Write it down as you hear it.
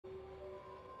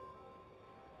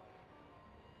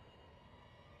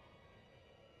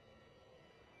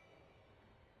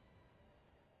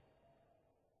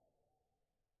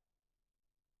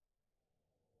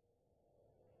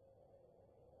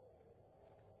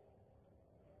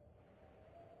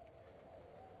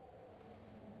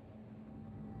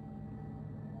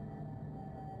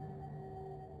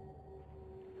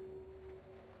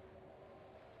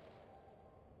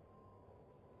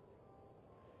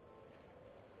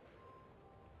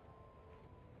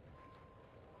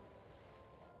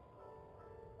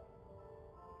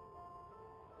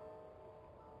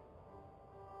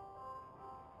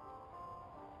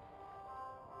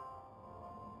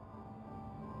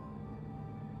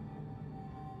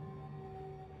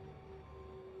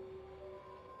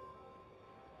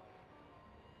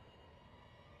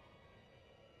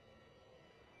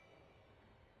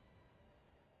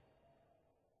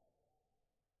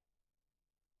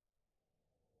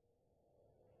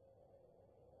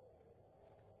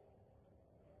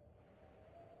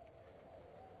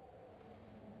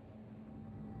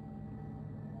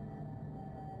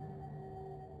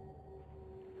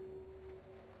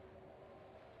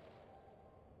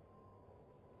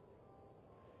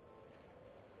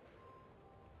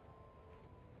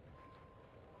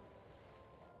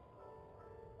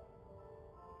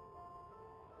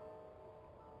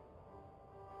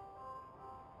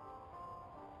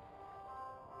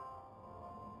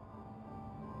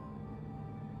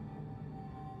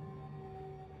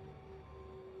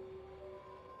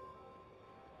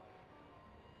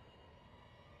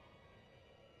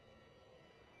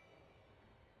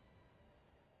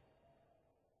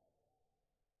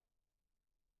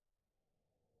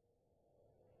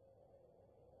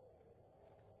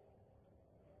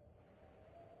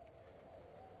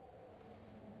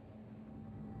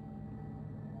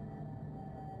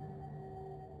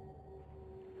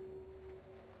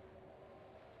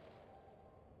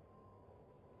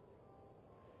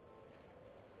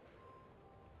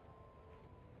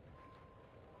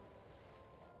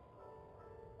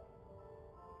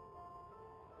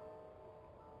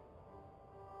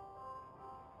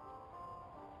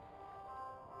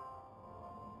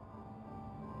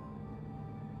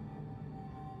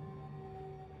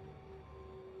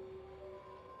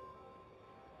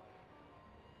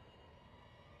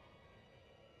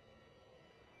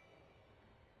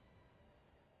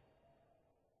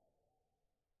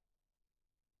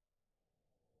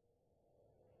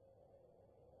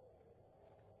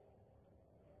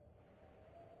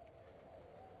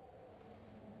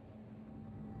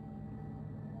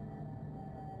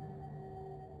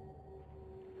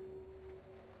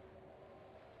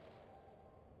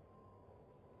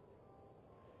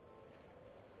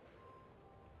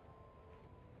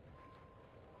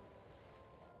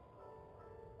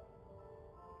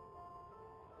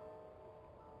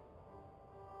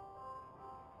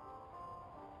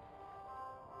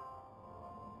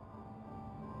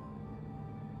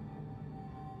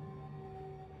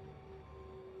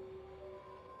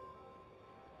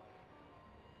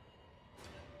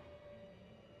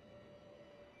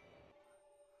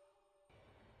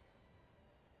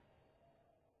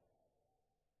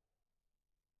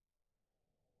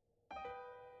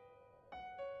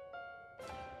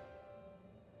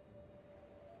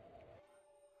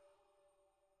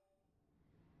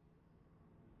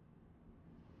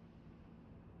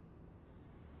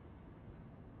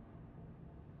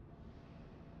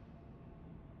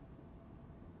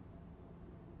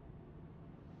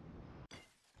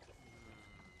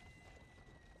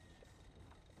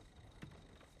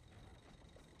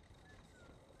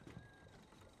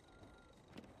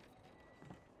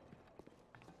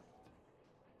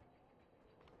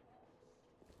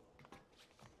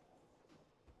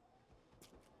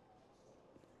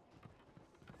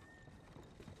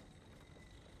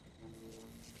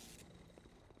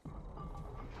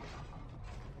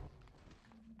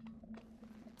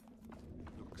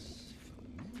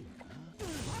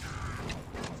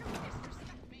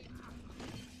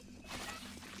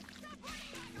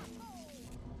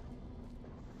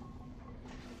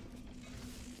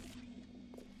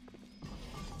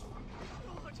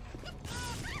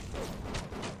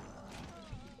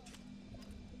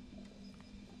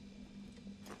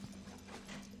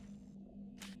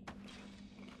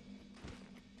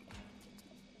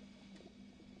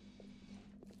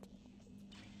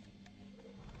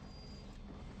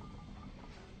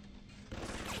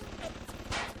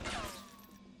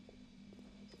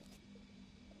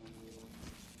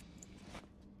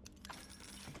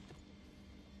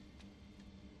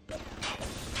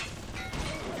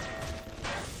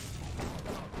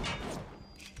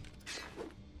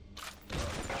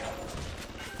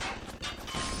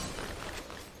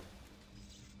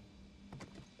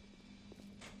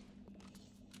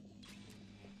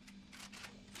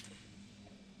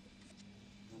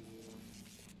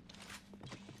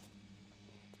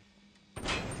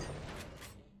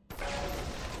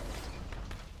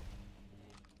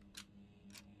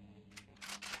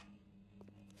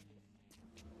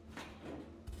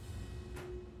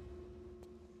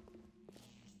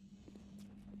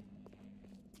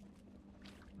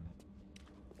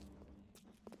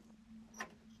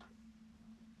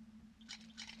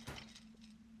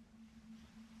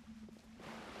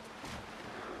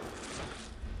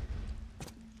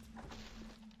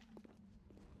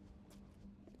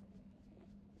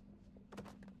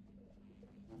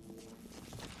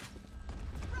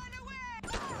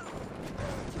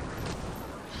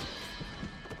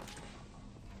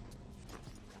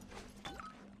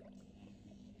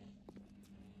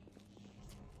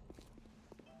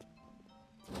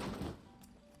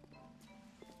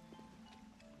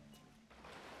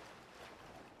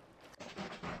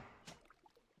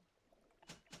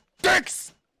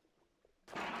Matrix!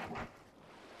 Welcome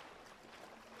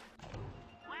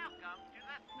to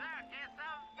the Circus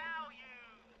of Values!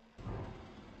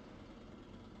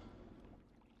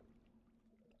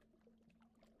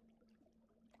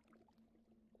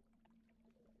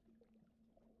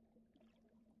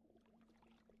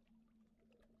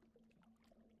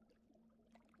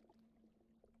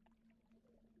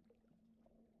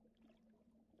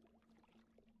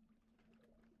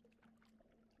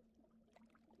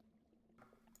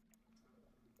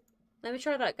 Let me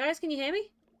try that. Guys, can you hear me?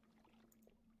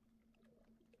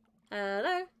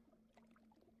 Hello?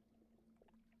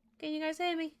 Can you guys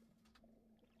hear me?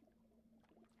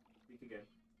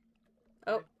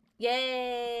 Oh,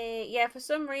 yay! Yeah, for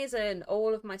some reason,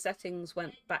 all of my settings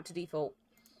went back to default.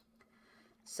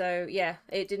 So, yeah,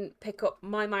 it didn't pick up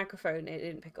my microphone. It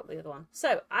didn't pick up the other one.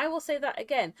 So, I will say that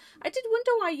again. I did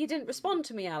wonder why you didn't respond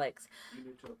to me, Alex.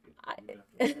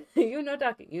 You're not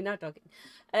talking. You're not talking.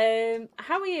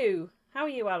 How are you? How are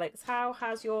you, Alex? How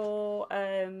has your,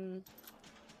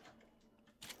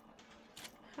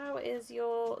 how is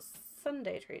your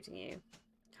Sunday treating you?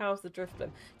 How's the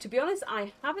Drifblim? To be honest,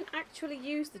 I haven't actually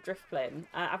used the Drifblim.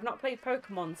 I've not played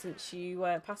Pokemon since you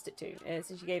passed it to,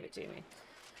 since you gave it to me.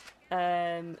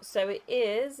 So it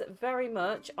is very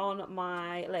much on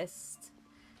my list.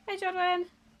 Hey, Jodwin,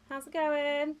 how's it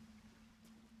going?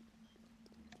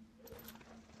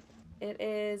 It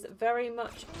is very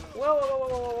much. Whoa, whoa,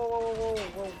 whoa,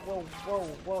 whoa, whoa, whoa,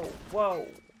 whoa, whoa, whoa.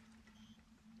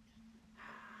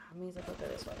 That means I've got to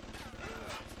go this way.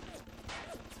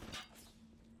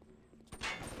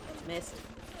 Missed.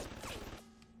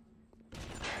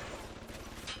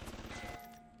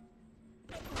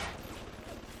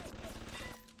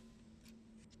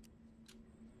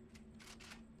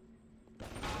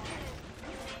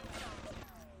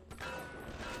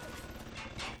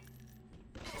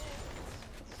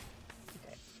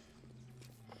 Okay.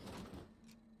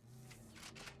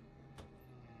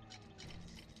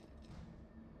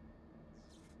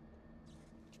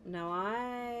 No,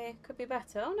 I could be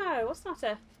better. Oh no, what's that?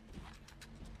 Let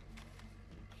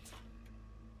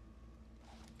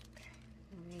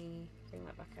me bring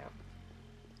that back out.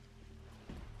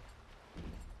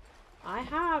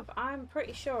 I'm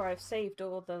pretty sure I've saved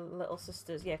all the little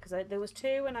sisters. Yeah, because there was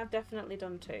 2 and I've definitely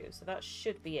done 2. So that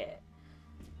should be it.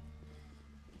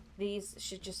 These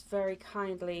should just very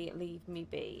kindly leave me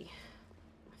be.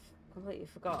 I completely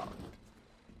forgot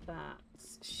that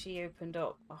she opened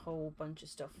up a whole bunch of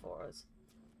stuff for us.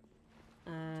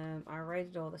 I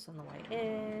raided all this on the way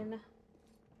in.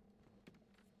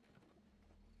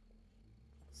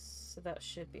 So that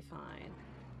should be fine.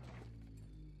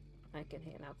 I can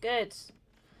hear now. Good.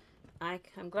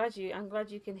 I'm glad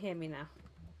you can hear me now.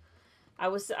 I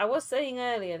was saying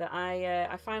earlier that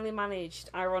I finally managed,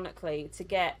 ironically, to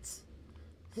get.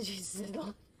 Jesus,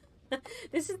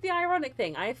 this is the ironic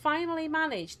thing. I finally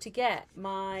managed to get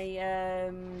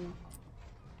my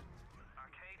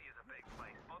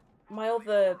my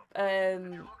other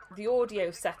the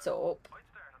audio set up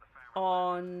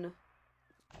on.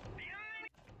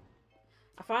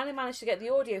 I finally managed to get the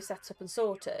audio set up and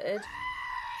sorted.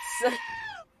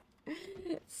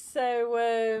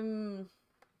 So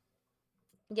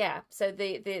yeah, so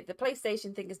the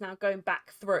PlayStation thing is now going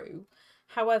back through.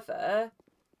 However,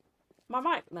 my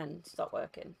mic then stopped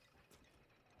working.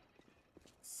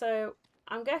 So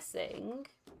I'm guessing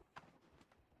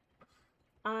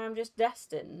I'm just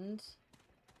destined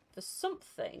for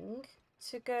something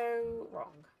to go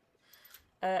wrong.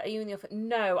 Are you in the office?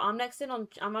 No, I'm next in on.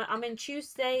 I'm in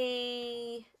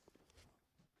Tuesday,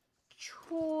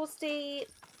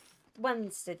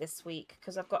 Wednesday this week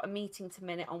because I've got a meeting to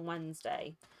minute on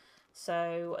Wednesday,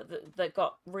 so that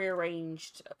got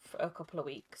rearranged for a couple of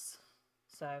weeks,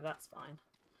 so that's fine.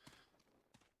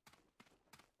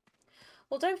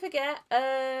 Well, don't forget.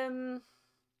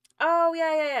 Oh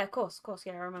yeah, of course,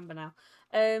 yeah, I remember now.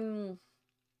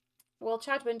 Well,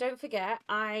 Chadwin, don't forget,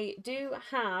 I do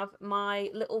have my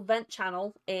little vent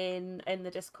channel in the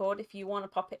Discord if you want to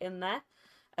pop it in there.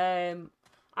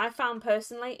 I found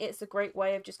personally it's a great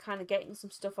way of just kind of getting some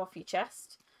stuff off your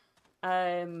chest.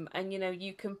 And, you know,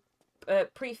 you can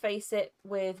preface it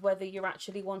with whether you're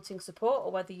actually wanting support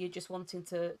or whether you're just wanting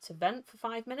to vent for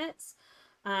 5 minutes,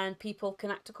 and people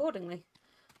can act accordingly.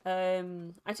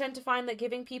 I tend to find that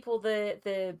giving people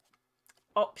the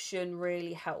option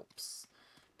really helps.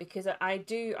 Because I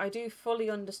do fully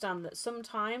understand that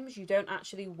sometimes you don't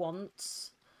actually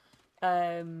want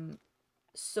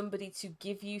somebody to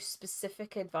give you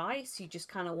specific advice. You just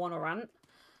kind of want to rant.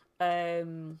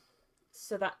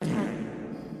 So that can...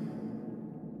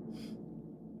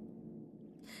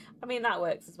 I mean, that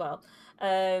works as well.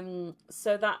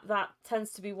 So that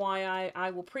tends to be why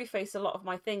I will preface a lot of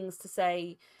my things to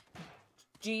say,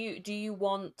 do you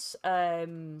want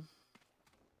to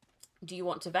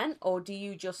vent, or do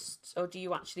you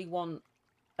actually want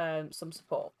some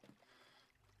support?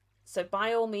 So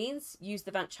by all means, use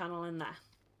the vent channel in there.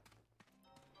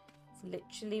 It's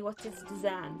literally what it's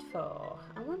designed for.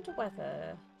 I wonder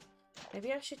whether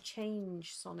maybe I should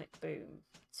change Sonic Boom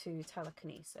to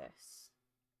telekinesis,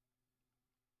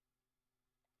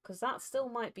 because that still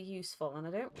might be useful, and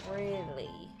I don't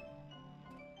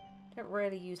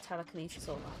really use telekinesis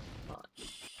all that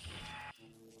much.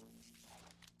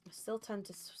 I still tend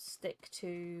to stick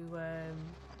to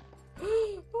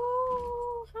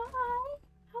oh, hi.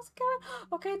 How's it going?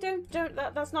 Okay, don't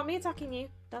that's not me attacking you.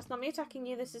 That's not me attacking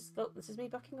you. This is me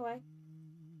backing away.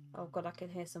 Oh god, I can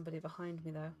hear somebody behind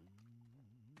me though.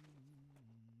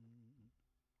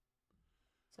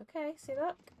 It's okay, see,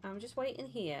 look. I'm just waiting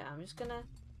here. I'm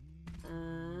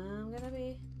gonna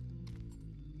be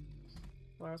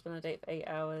Laura's been on a date for 8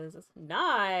 hours.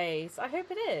 Nice! I hope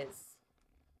it is.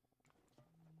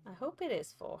 I hope it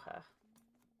is for her.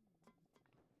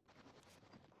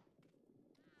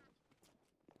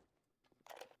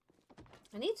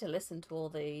 I need to listen to all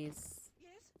these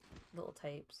little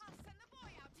tapes. I'll send the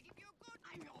boy out to give you a good...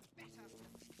 I'm your better.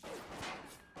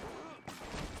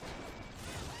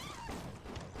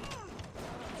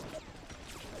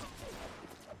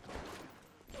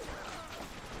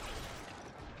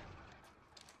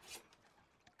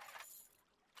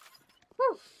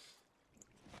 Whew.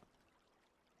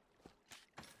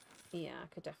 Yeah, I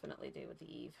could definitely do with the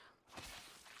Eve.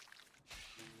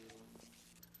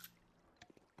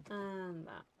 And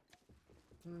that.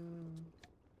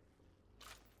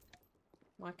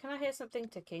 Why can I hear something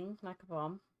ticking like a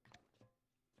bomb?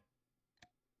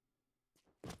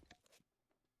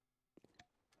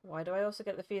 Why do I also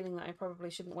get the feeling that I probably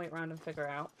shouldn't wait around and figure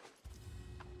out?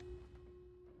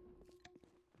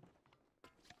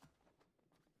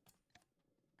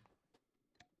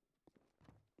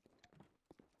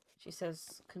 She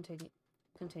says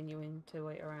continuing to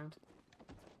wait around.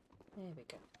 There we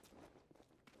go.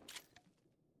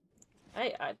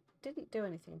 Hey, I didn't do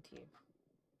anything to you.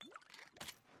 There we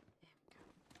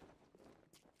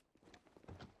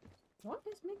go. What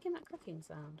is making that clicking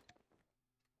sound?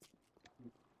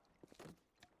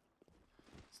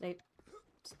 Snape.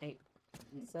 Snape.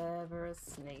 Severus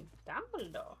Snape.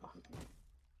 Dumbledore.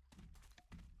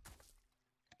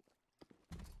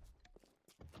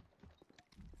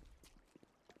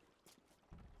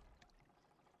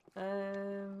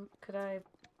 Could I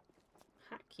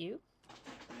hack you?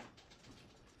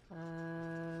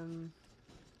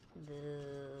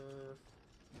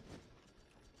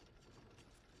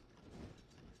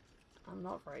 I'm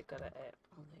not very good at it.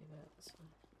 I'll leave it. It's fine.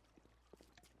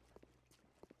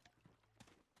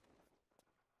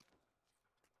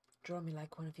 Draw me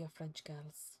like one of your French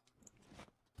girls.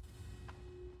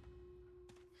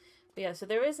 But yeah, so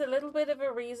there is a little bit of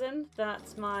a reason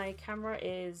that my camera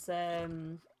is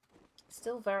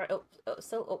still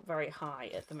up very high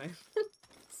at the moment.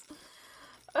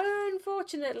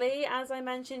 Unfortunately, as I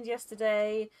mentioned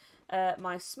yesterday,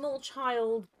 my small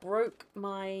child broke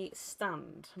my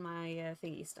stand, my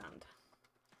thingy stand.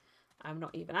 I'm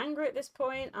not even angry at this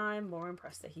point. I'm more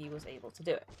impressed that he was able to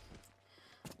do it.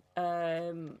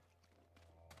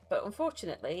 But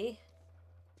unfortunately,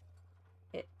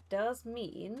 it does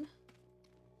mean...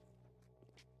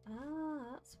 Ah,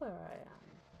 that's where I am.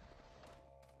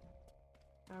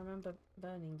 I remember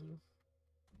burning you.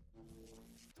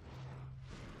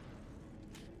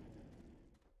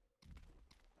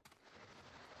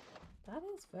 That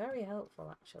is very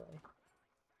helpful, actually.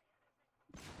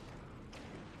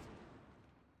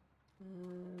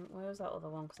 Where was that other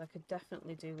one? Because I could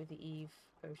definitely do with the Eve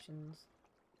potions.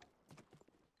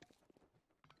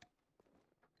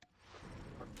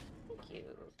 Thank you.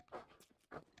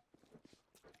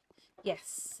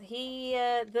 Yes, he.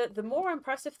 The more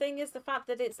impressive thing is the fact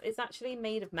that it's actually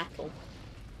made of metal.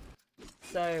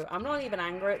 So I'm not even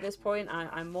angry at this point.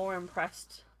 I'm more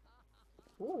impressed.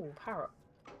 Ooh, parrot.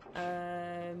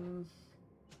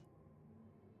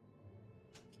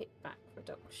 Kickback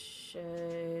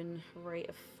reduction, rate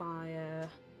of fire,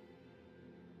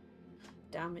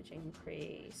 damage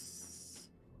increase.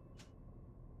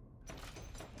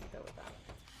 Go with that.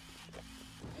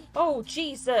 Oh,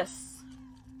 Jesus!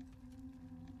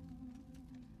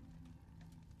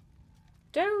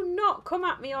 Do not come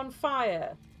at me on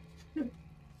fire!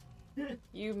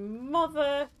 You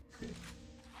mother...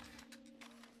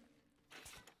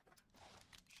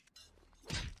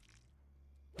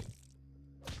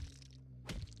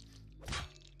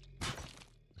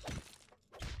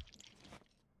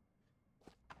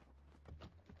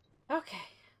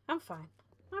 fine.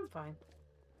 I'm fine.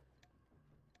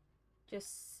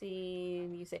 Just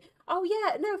seeing you say. Oh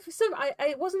yeah, no. For some,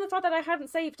 it wasn't the fact that I hadn't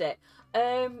saved it.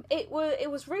 It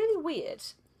was really weird.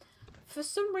 For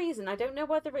some reason, I don't know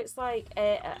whether it's like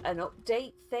an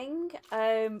update thing.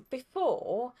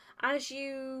 Before, as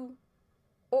you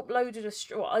uploaded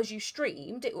as you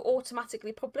streamed, it will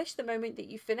automatically publish the moment that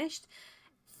you finished.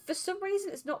 For some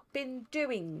reason, it's not been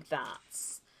doing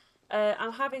that.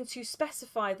 I'm having to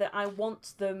specify that I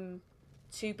want them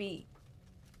to be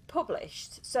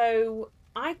published, so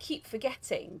I keep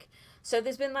forgetting. So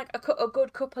there's been like a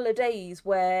good couple of days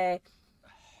where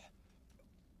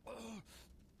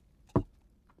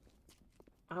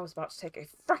I was about to take a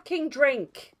freaking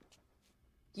drink.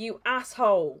 You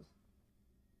asshole.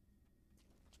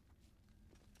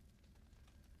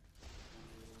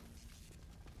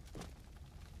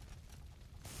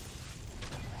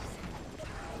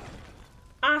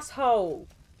 Asshole.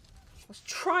 I was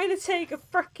trying to take a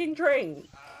freaking drink.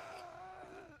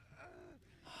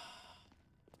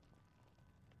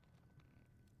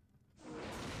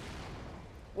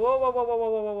 Whoa, whoa, whoa, whoa,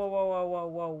 whoa, whoa, whoa, whoa, whoa,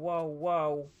 whoa, whoa,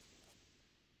 whoa.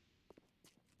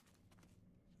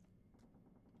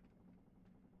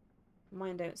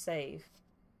 Mine don't save.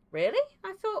 Really?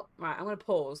 I thought... Right, I'm going to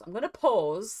pause. I'm going to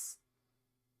pause.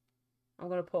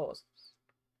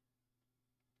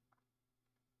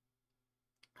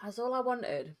 That's all I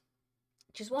wanted.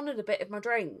 Just wanted a bit of my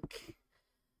drink.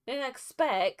 Didn't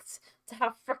expect to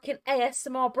have freaking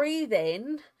ASMR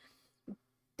breathing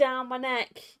down my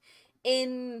neck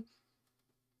in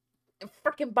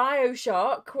freaking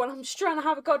Bioshock when I'm just trying to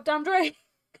have a goddamn drink.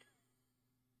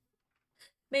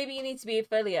 Maybe you need to be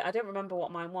affiliate. I don't remember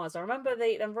what mine was. I remember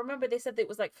they said that it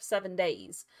was like for 7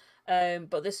 days.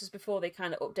 But this was before they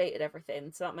kind of updated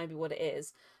everything, so that may be what it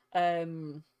is.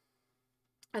 And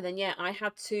then yeah, I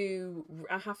have to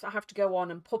go on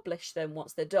and publish them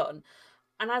once they're done.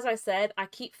 And as I said, I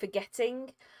keep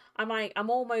forgetting. I'm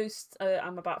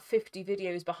about 50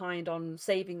 videos behind on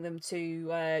saving them to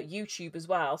YouTube as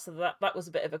well. So that was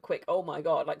a bit of a quick, oh my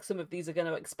god, like some of these are going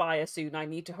to expire soon. I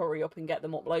need to hurry up and get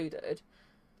them uploaded.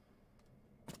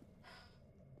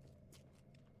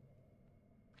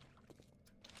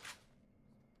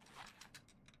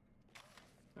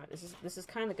 Right, this is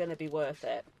kind of going to be worth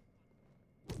it.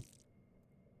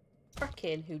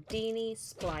 Frickin' Houdini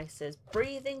splicers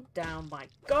breathing down my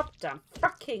goddamn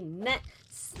fricking neck,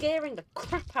 scaring the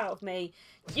crap out of me.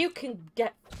 You can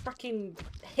get fricking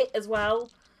hit as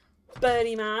well,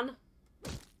 Birdie man.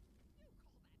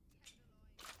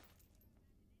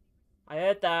 I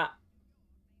heard that.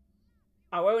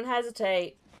 I won't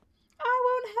hesitate. I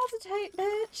won't hesitate,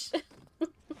 bitch.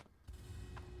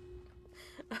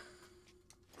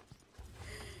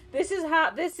 This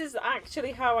is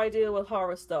actually how I deal with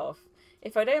horror stuff.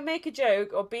 If I don't make a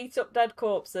joke or beat up dead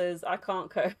corpses, I can't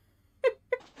cope.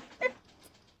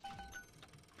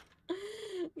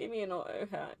 Give me an auto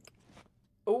hack.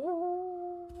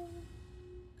 Ooh.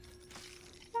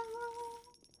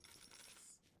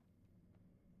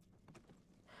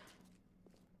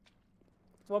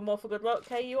 One more for good luck.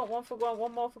 Hey, you want one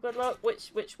more for good luck?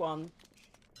 Which one?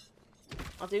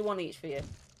 I'll do one each for you.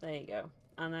 There you go.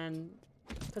 And then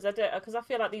because I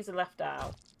feel like these are left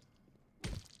out.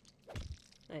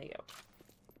 There you go.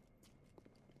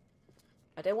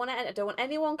 I don't want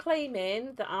anyone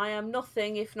claiming that I am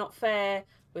nothing if not fair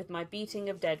with my beating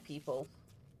of dead people.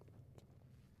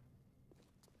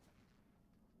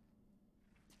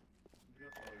 The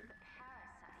parasite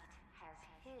has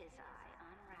his eye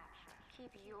on Rapture.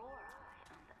 Keep your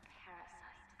eye on the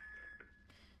parasite.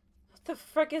 What the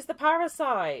frick is the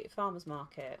parasite? Farmer's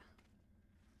market.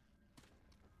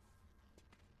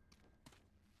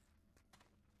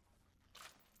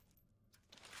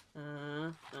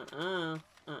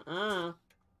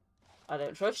 I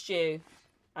don't trust you.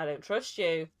 I don't trust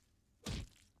you.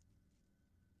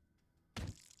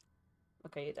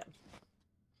 Okay, you're done.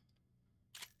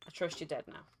 I trust you're dead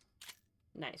now.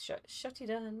 Nice. Shut you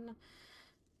done. I'm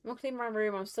gonna clean my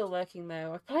room. I'm still lurking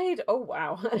though. I've played... Oh,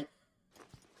 wow.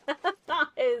 That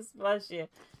is... Bless you.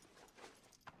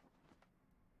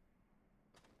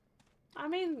 I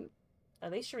mean,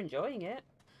 at least you're enjoying it.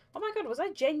 Oh my god, was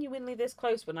I genuinely this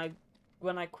close when I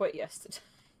quit yesterday?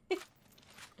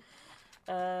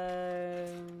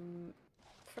 Frickin'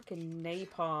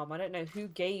 napalm. I don't know who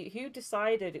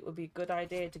decided it would be a good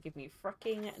idea to give me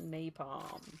fricking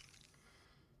napalm.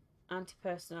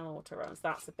 Anti-personnel auto rounds.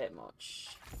 That's a bit much.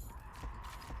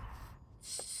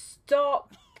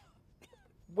 Stop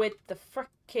with the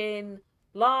frickin'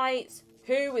 lights.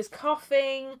 Who is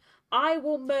coughing? I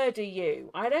will murder you.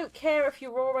 I don't care if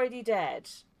you're already dead.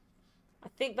 I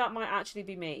think that might actually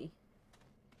be me.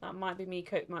 That might be me.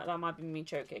 That might be me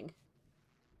choking.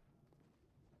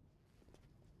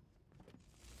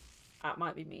 That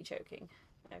might be me choking.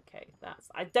 Okay, that's...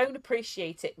 I don't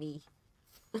appreciate it, me.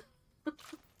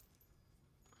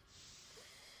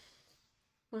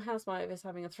 My housemate is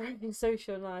having a thriving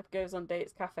social life, goes on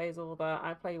dates, cafes, all that.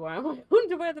 I play while my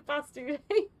underwear the past 2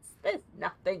 days. There's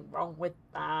nothing wrong with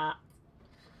that.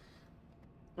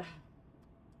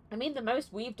 I mean, the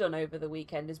most we've done over the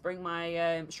weekend is bring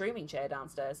my streaming chair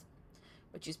downstairs,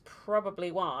 which is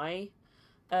probably why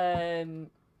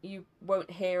you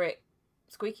won't hear it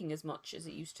squeaking as much as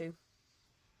it used to.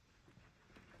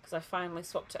 Because I finally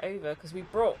swapped it over, because we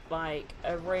brought like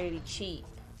a really cheap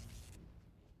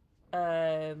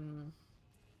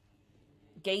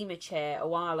gamer chair a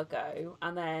while ago,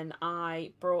 and then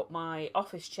I brought my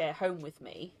office chair home with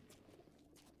me.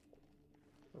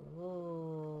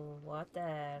 Ooh, what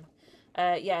the...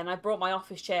 yeah, and I brought my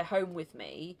office chair home with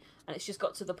me, and it's just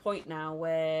got to the point now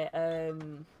where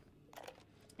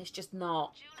it's just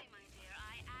not... Julie, my dear,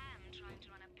 I am trying to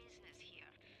run a business here.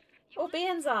 Oh,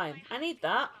 B-enzyme. I need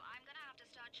that. I'm gonna have to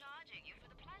start charging you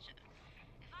for the pleasure.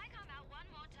 If I come out one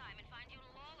more time and find you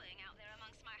lolling out there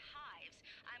amongst my hives,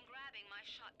 I'm grabbing my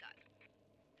shotgun.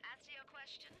 As to your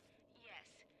question, yes,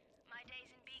 my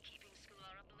days in beekeeping school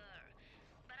are a blur.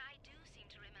 But I do seem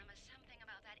to remember something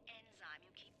about that enzyme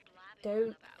you keep blabbing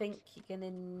Don't on about. think you're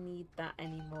gonna need that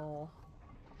anymore.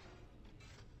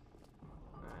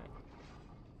 Right.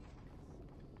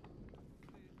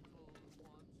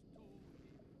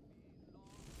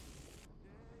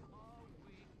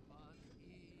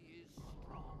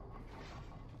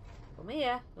 Come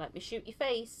here, let me shoot your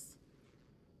face.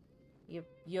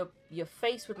 Your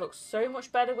face would look so much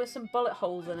better with some bullet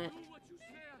holes in it.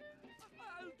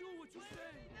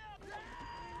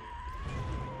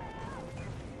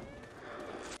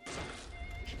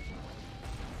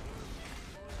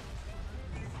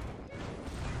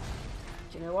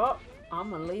 Do you know what?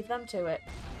 I'm gonna leave them to it.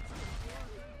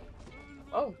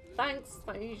 Oh, thanks.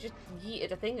 You just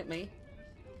yeeted a thing at me.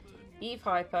 Eve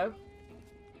Hypo.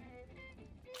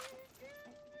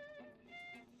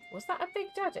 Was that a Big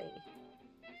Daddy?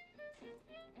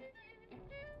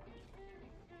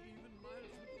 Even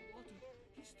miles underwater,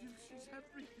 he still sees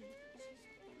everything.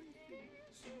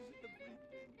 Sees everything.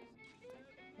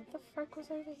 What the frick was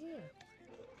over here?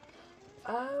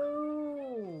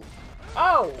 Oh!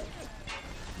 Oh!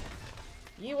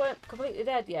 You weren't completely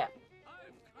dead yet.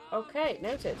 Okay,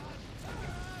 noted.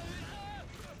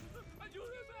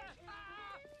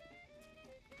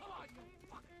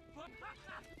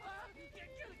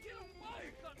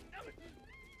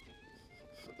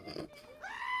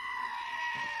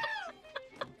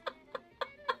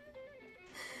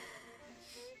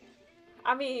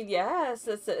 I mean, yes,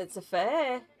 it's a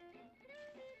fair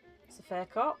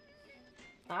cop.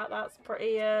 That's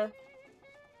pretty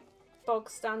bog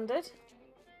standard.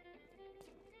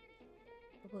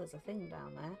 Oh, there's a thing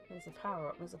down there. There's a power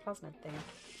up. There's a plasmid thing.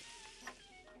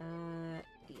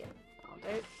 Yeah, I'll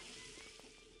do.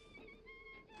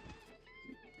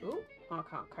 Ooh, I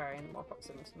can't carry any more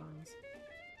proximity mines.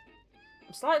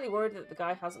 I'm slightly worried that the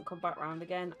guy hasn't come back round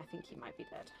again. I think he might be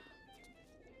dead.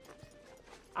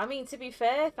 I mean, to be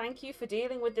fair, thank you for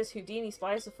dealing with this Houdini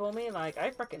splicer for me. Like,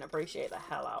 I freaking appreciate the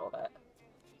hell out of it.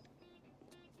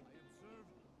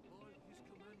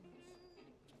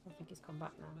 I think he's come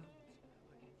back now.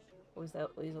 Or is that,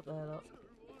 he's up there, look.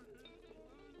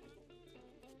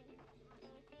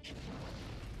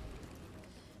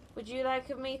 Would you like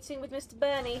a meeting with Mr.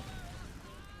 Bernie?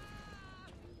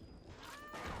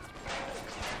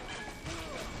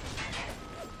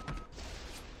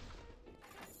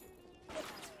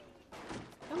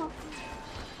 Come on.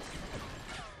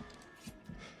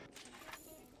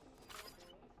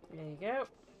 There you go.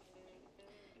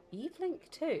 Eve Link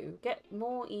 2. Get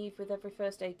more Eve with every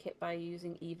first aid kit by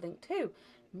using Eve Link 2.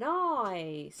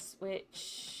 Nice!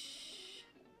 Which...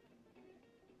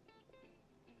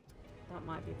 that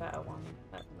might be a better one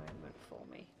at the moment for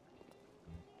me.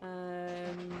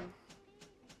 I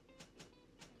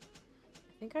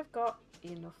think I've got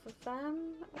enough of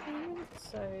them at the moment,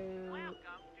 so...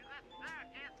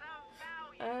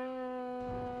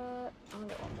 I'll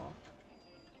get one more.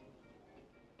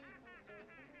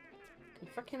 I can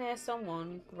freaking hear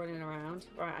someone running around.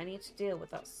 Right, I need to deal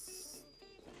with that.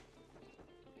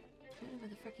 I don't know where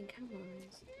the freaking camera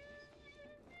is.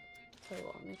 Tell you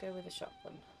what, I'm gonna go with a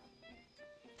shotgun.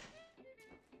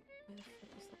 Where the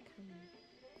fuck is that camera?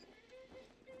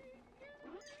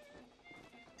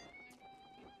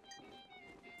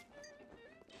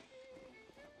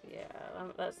 Yeah,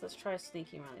 let's try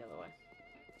sneaking around the other way.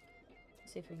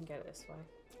 see if we can get it this way.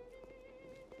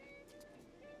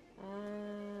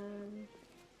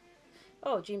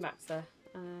 Oh, Gene-Back's there.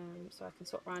 So I can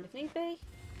swap around if need be.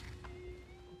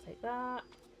 I'll take that.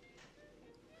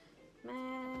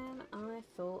 Man, I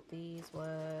thought these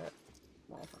were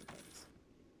more fun things.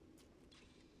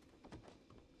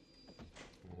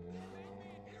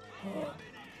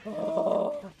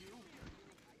 Oh.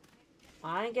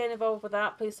 I ain't getting involved with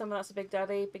that. Please tell me that's a Big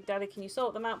Daddy. Big Daddy, can you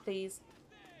sort them out, please?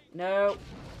 No.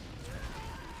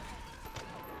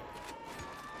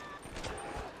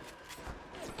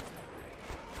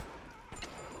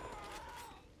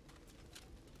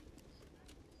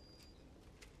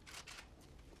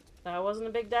 That wasn't a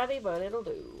Big Daddy, but it'll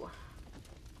do.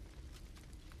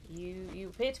 You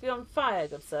appear to be on fire,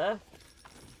 good sir.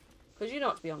 Could you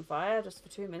not be on fire just for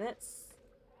 2 minutes?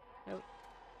 Nope.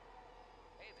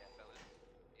 Hey there, fellas.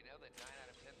 You know that 9 out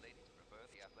of 10 ladies prefer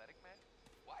the athletic man?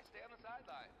 Why stay on the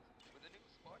sidelines? With the new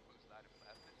Sport Boost line of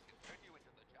plastics can turn you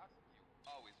into the jockey you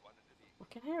always wanted to be. I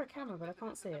can hear a camera, but I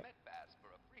can't see it. Medpass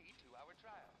for a free 2-hour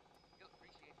trial. You'll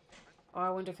appreciate the difference. Oh, I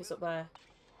wonder if it's up there.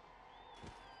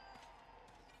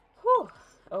 Whew.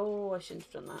 Oh, I shouldn't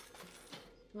have done that.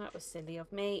 That was silly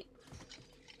of me.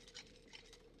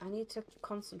 I need to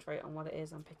concentrate on what it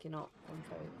is I'm picking up from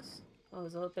folks. Oh,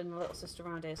 there's been a little sister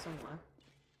around here somewhere.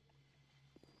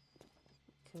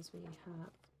 Because we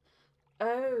have...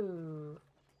 Oh!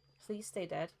 Please stay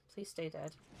dead. Please stay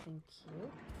dead. Thank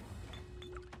you.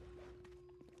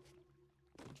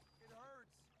 It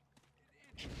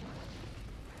hurts.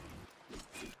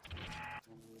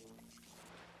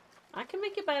 I can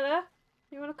make it better.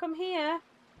 You want to come here?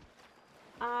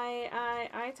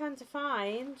 I tend to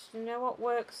find, you know what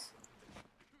works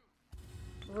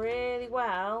really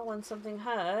well when something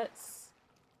hurts?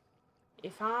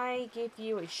 If I give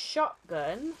you a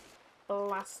shotgun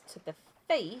blast to the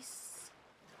face,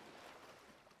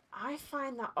 I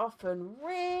find that often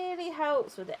really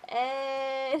helps with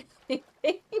anything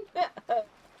that hurts.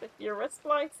 If you're a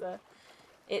splicer,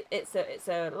 it's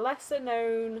a lesser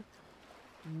known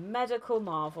medical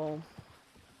marvel.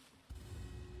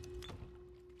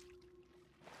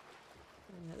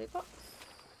 Loot box.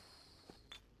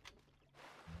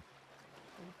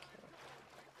 Okay.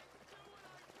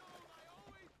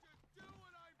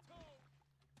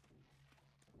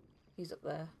 He's up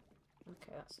there.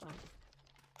 Okay, that's fine.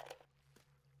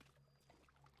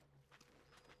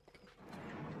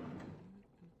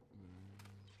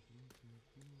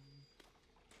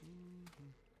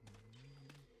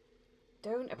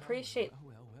 Don't appreciate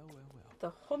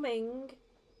the humming.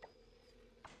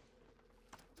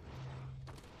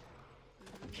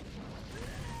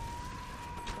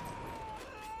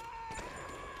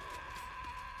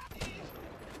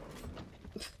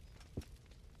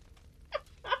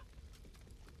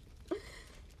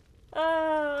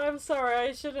 I'm sorry,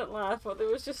 I shouldn't laugh, but there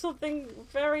was just something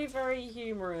very, very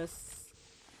humorous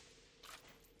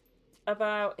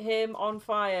about him on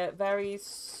fire, very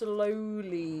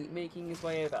slowly making his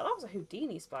way over. That was a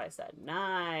Houdini splicer.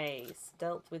 Nice.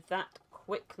 Dealt with that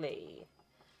quickly.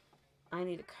 I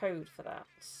need a code for that.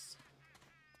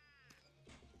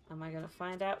 Am I going to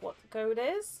find out what the code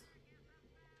is?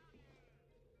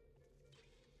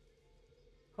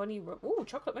 Honey... Ooh,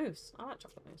 chocolate mousse. I like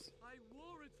chocolate mousse. I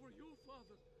wore it for you,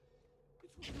 Father. It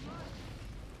was right.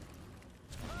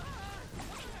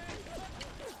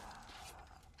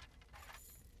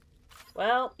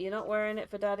 Well, you're not wearing it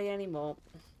for Daddy anymore.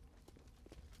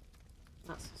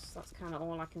 That's kind of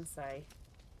all I can say.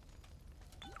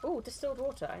 Oh, distilled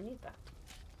water. I need that.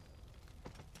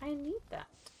 I need that.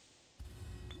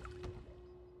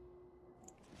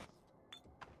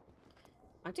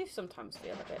 I do sometimes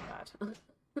feel a bit bad.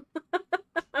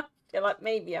 I feel like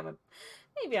maybe I'm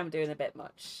doing a bit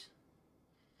much.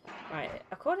 Right,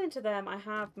 according to them, I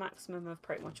have maximum of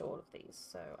pretty much all of these,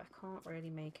 so I can't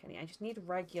really make any. I just need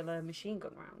regular machine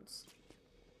gun rounds.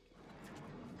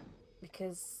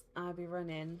 Because I'll be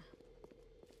running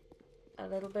a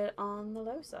little bit on the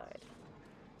low side.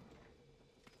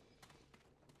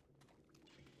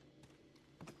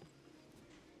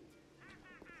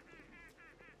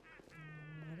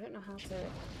 I don't know how to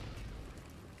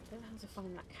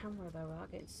find that camera though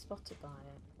without getting spotted by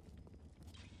it.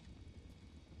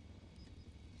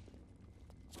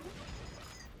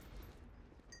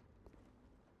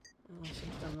 Oh, I should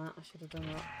have done that. I should have done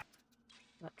that.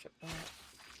 Electric belt.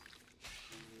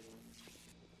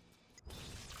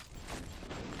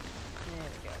 There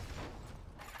we go.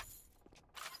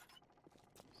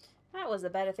 That was a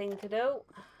better thing to do.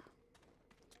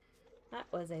 That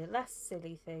was a less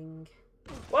silly thing.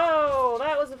 Whoa!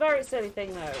 That was a very silly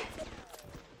thing though.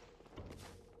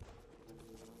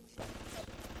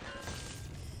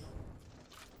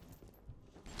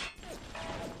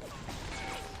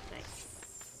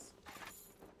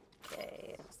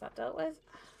 dealt with.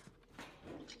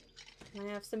 Can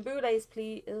I have some boulays,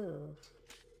 please? Ugh.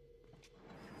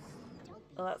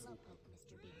 Oh, that's...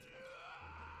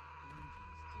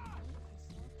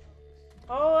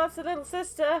 Oh, that's a little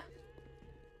sister.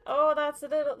 Oh, that's the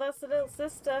little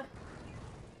sister.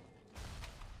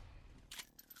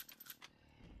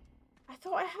 I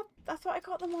thought I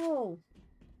got them all.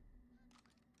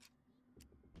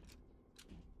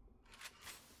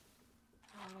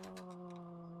 Oh.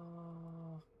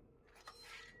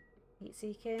 Heat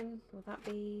seeking, will that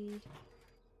be?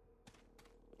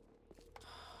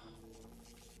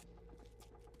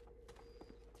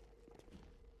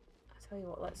 I tell you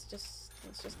what, let's just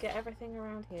get everything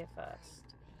around here first.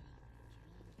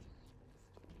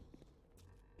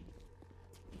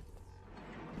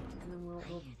 And then we'll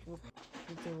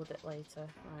deal with it later.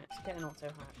 Right, let's get an auto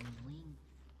hack.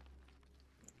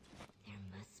 There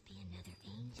must be another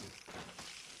angel.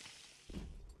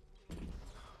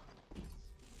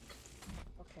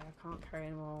 Okay, I can't carry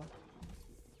anymore.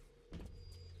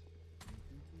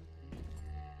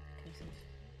 Okay, so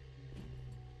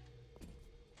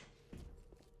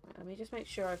right, let me just make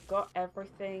sure I've got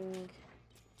everything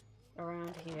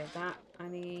around here. That I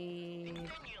need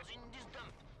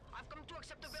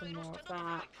some more of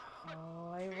that. Oh,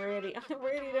 I really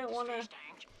don't want to. A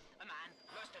man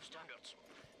must have standards.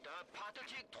 The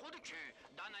pathetic Trudeau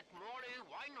done at Morley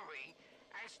Winery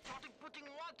has started putting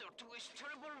water to his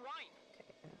terrible wine.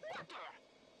 Water!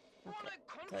 When I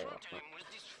confront him with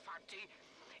this fact,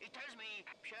 he tells me,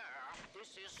 Pierre,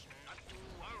 this is not to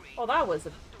worry. Oh, that was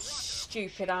a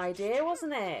stupid idea,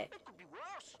 wasn't it? It could be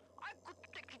worse. I could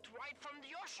take it right from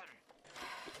the ocean.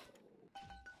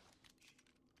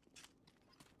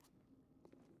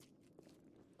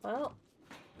 Well,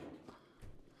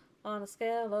 on a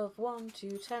scale of 1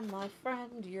 to 10, my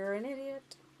friend, you're an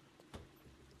idiot.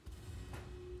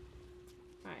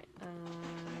 Right,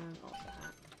 also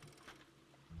hack.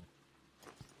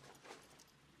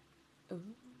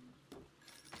 Ooh.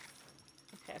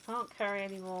 Okay, I can't carry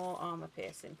any more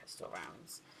armor-piercing pistol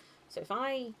rounds. So if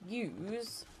I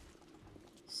use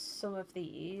some of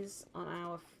these on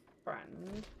our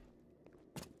friend...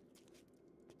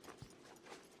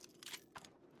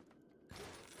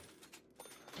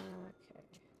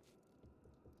 Okay.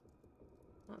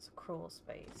 That's a crawl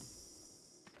space.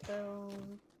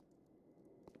 Film.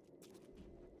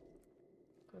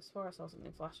 As far as I saw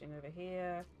something flashing over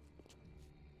here.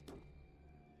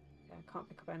 Okay, I can't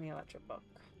pick up any electric book.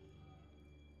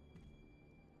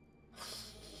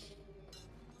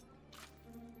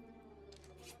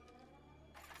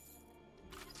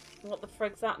 What the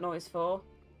frig's that noise for?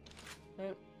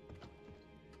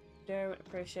 Don't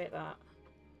appreciate that.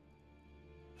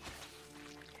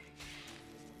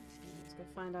 Let's go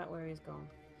find out where he's gone.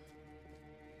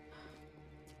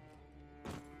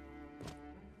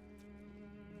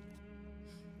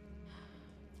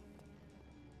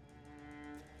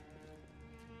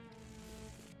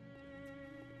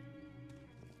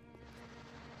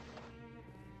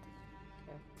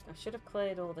 Okay, I should have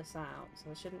cleared all this out, so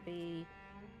there shouldn't be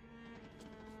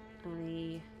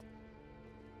any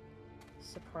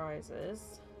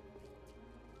surprises.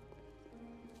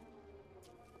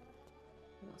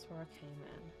 And that's where I came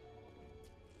in.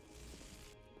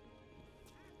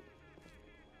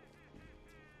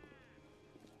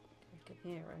 I can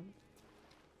hear him.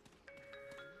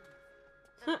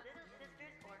 The Little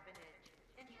Sisters Orphanage.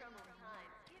 In troubled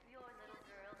times, give your little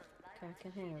girl the life Okay, I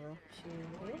can hear her. She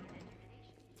here?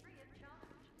 education free of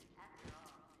charge. After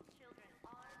all, children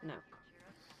are the No. future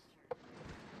of culture.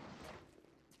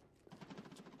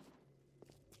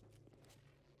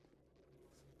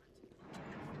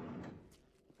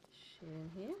 She in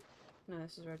here? No,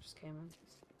 this is where I just came in.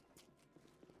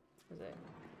 Is it?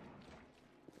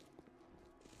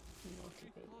 Naughty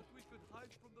baby. Thought we could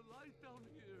hide from the light down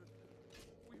here.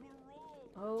 We were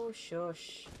wrong. Oh,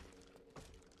 shush.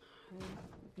 I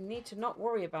need to not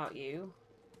worry about you.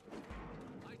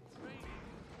 I trained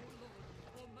for Lord,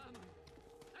 for Mammon,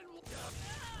 and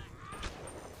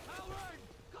Howard!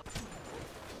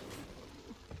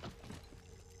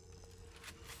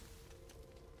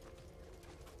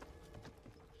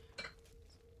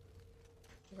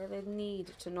 I really need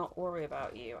to not worry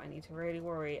about you. I need to really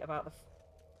worry about the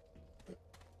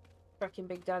freaking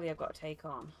Big Daddy I've got to take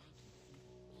on.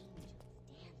 Angels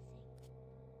dancing.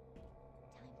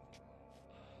 Time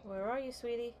for Where are you,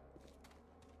 sweetie?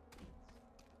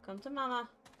 Come to Mama.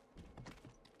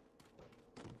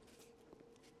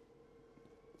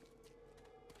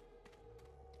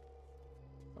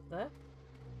 Up there?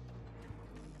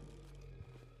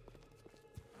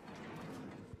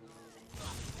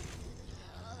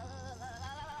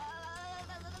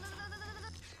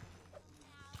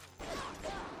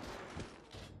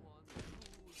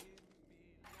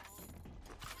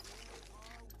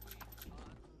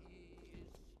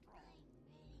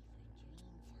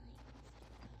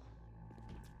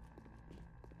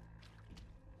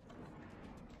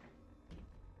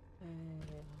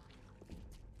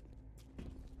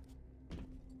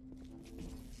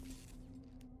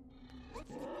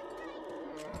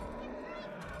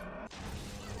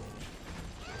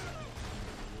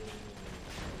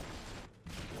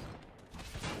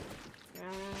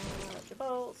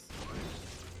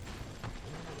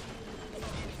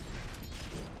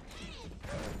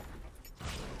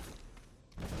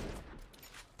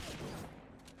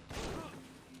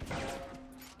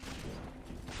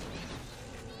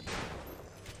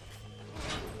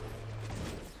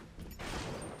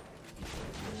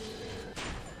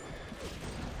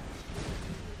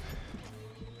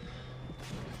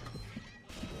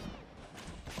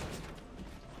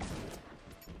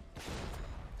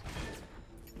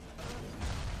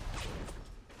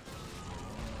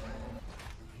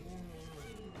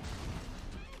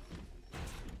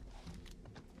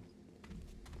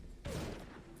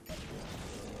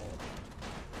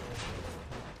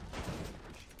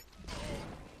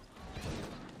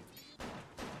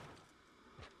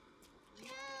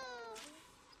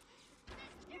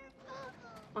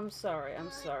 I'm sorry,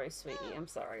 sweetie. I'm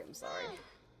sorry.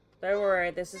 Don't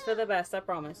worry, this is for the best, I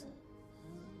promise.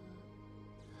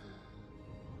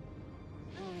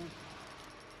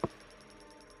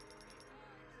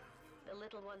 The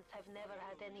little ones have never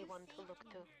had anyone to look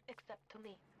to, except to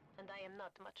me, and I am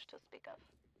not much to speak of.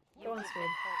 You Go on, give Sweet. them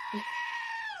hope.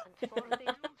 And for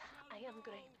this, I am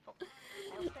grateful.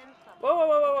 I'll send some.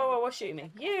 Whoa, shooting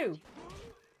me. You!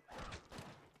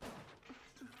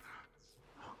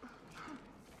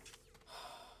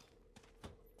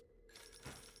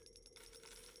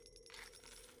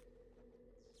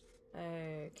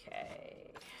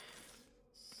 Okay.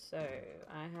 So,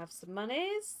 I have some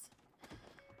monies.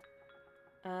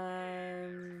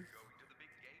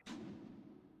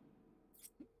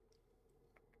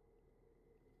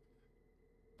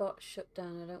 Bot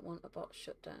shutdown. I don't want a bot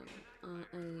shutdown. I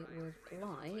would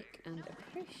like and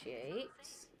appreciate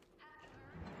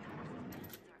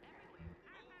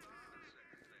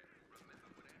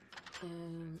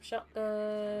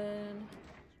shotgun.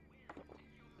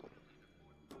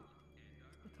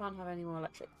 I can't have any more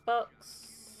electric bucks.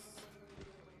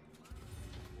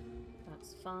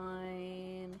 That's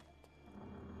fine.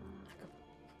 I could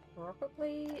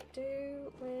probably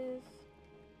do with...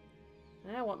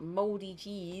 I want moldy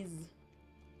cheese.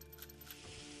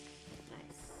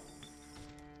 Nice.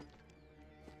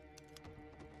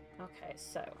 Okay,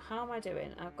 so how am I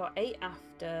doing? I've got 8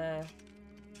 after,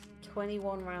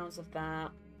 21 rounds of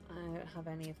that. I don't have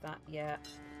any of that yet.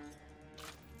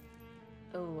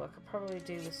 Oh, I could probably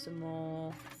do with some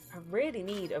more. I really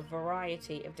need a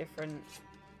variety of different...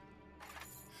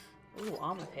 Ooh,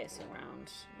 armor piercing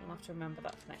round. I'll have to remember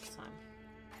that for next time.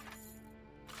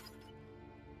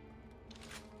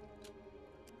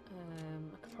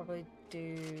 I could probably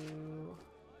do...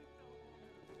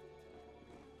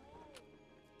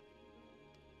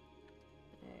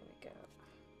 There we go.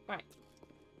 Right.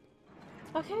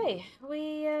 Okay,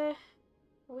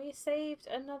 we saved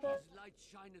another... His light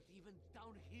shineth even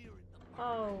down here in the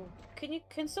Oh,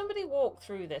 can somebody walk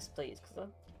through this, please? Because I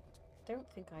don't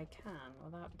think I can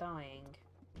without dying.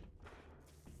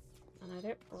 And I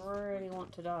don't really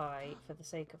want to die for the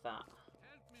sake of that.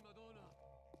 Help me, Madonna.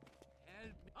 Help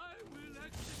me. I will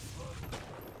exit.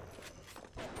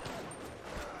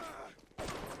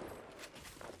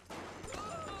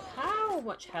 How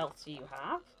much health do you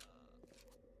have?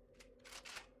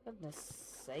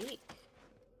 Goodness sake.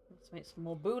 Let's make some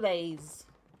more boulays.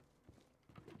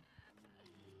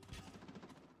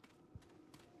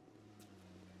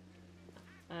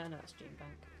 No, it's Gene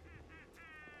Bank.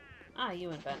 Ah,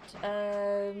 you invent.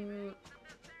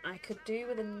 I could do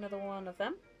with another one of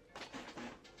them.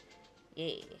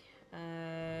 Yeah.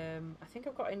 I think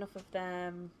I've got enough of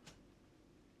them.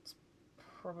 It's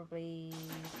probably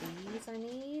these I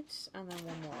need, and then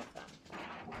one more of them.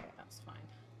 Okay, that's fine.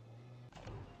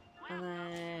 And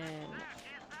then...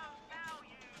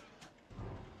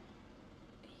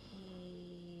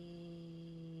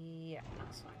 Yeah,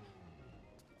 that's fine.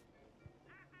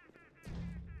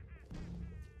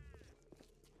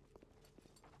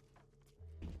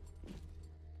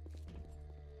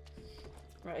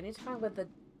 Right, I need to find where the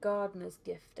gardener's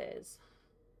gift is.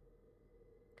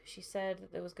 Because she said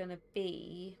that there was going to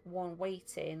be one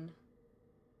waiting.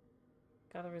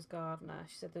 Gatherer's gardener.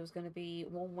 She said there was going to be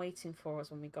one waiting for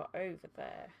us when we got over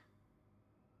there.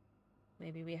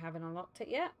 Maybe we haven't unlocked it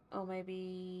yet. Or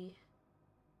maybe...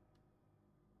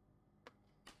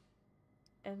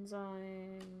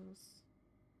 enzymes...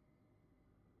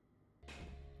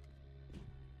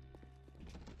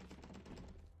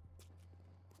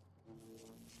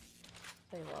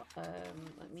 Tell you what,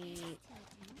 let me...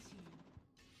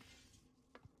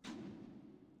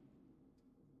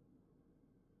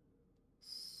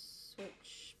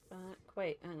 Switch back.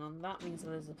 Wait, hang on. That means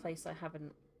there's a place I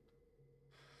haven't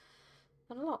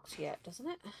unlocked yet, doesn't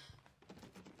it?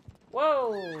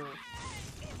 Whoa!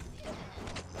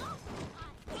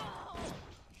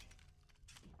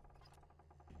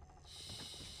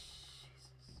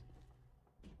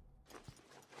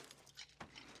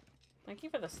 Thank you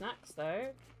for the snacks, though.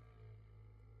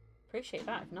 Appreciate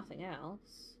that, if nothing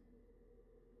else.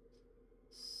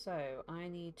 So, I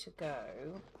need to go...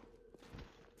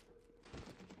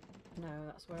 No,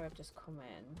 that's where I've just come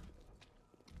in.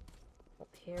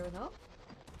 Up here and up.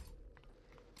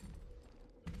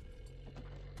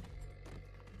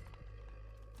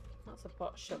 That's a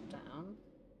bot shutdown.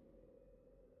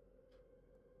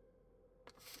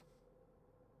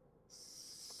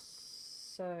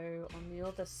 So, on the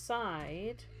other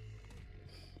side,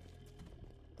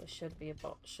 there should be a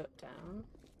bot shutdown.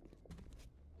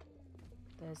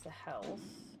 There's the health.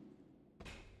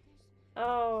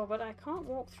 Oh, but I can't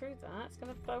walk through that. It's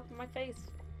gonna blow up in my face.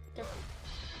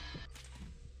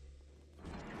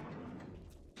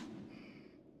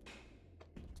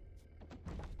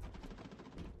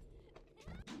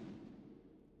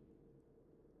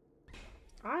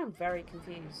 I am very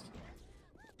confused.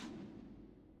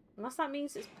 Unless that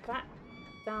means it's back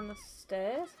down the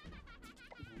stairs.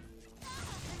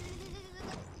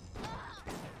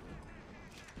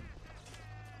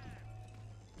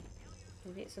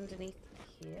 Maybe it's underneath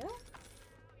here?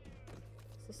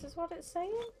 This is what it's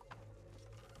saying?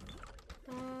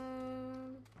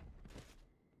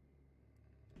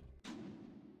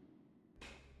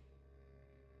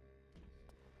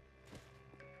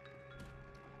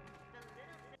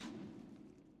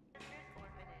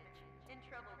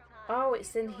 Oh,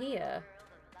 it's in here.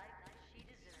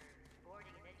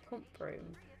 Pump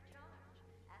room.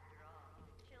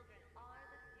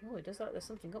 Oh, it does like there's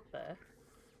something up there.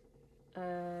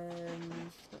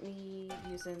 Let me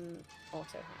use an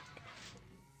auto hack.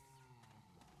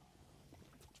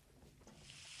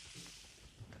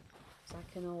 So I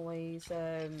can always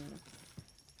oh,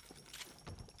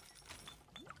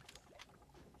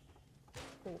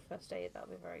 first aid, that'll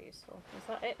be very useful. Is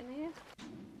that it in here?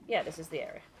 Yeah, this is the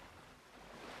area.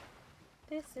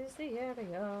 This is the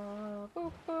area.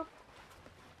 Boop, boop.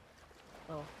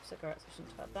 Oh, cigarettes, I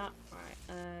shouldn't have had that. Right,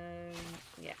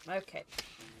 yeah, okay.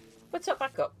 What's up,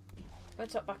 back up?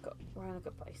 What's up, back up? We're in a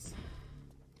good place.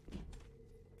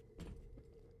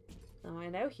 Now, I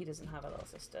know he doesn't have a little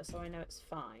sister, so I know it's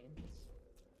fine.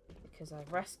 Because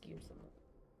I've rescued them all.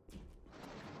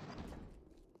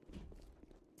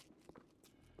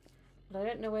 But I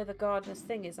don't know where the gardener's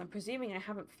thing is. I'm presuming I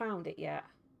haven't found it yet.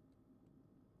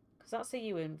 Because that's a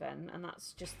UN vent, and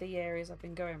that's just the areas I've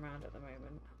been going around at the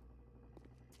moment.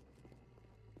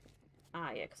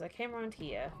 Ah, yeah, because I came around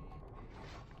here.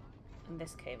 And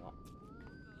this came up.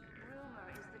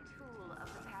 Rumor is the tool of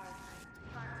the parasite.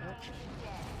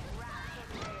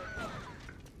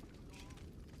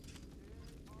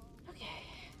 Okay,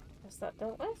 that's that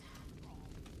dealt with.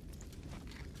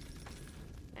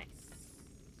 Nice.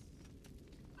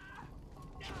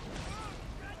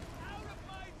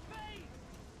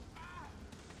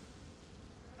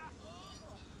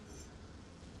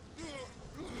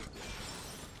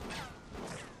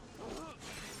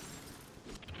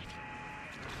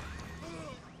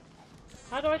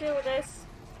 How do I deal with this?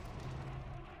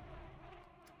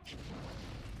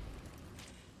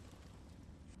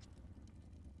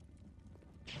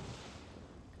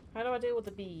 How do I deal with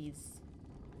the bees?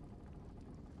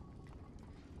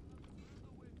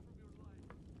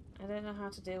 I don't know how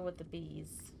to deal with the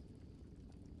bees.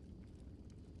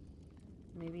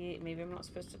 Maybe I'm not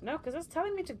supposed to... No, because it's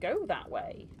telling me to go that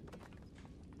way.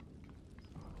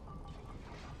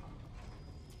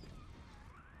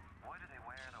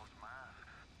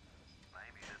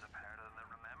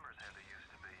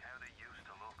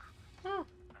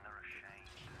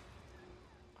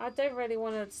 I don't really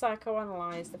want to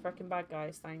psychoanalyze the frickin' bad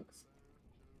guys, thanks.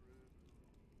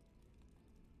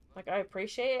 Like, I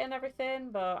appreciate it and everything,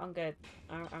 but I'm good.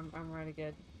 I'm really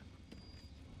good.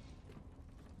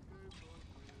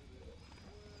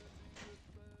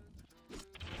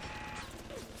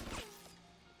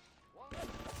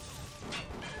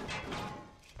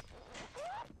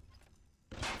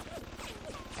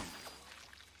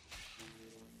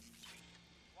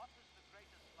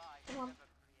 Come on.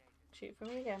 Shoot for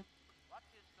me again. What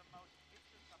is the most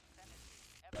vicious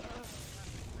obscenity ever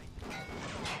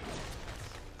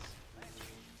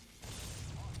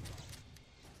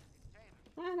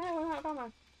Oh no, I'm out of ammo.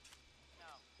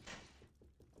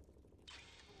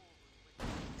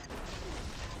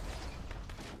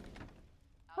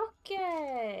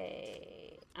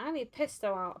 Okay. I need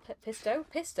pistol ammo.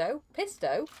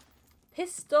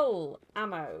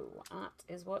 That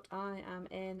is what I am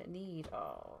in need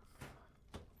of.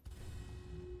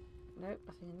 Nope,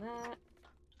 nothing in there.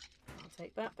 I'll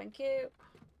take that, thank you.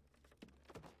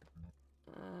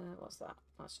 What's that?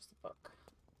 That's just a book.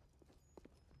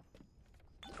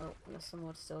 Oh, there's some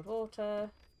more distilled water.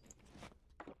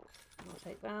 I'll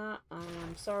take that.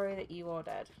 I'm sorry that you are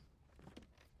dead.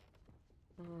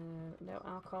 No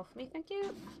alcohol for me, thank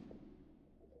you.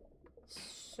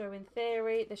 So in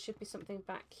theory, there should be something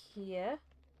back here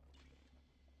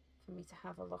for me to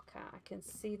have a look at. I can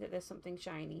see that there's something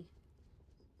shiny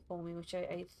for me, which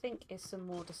I think is some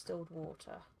more distilled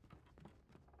water.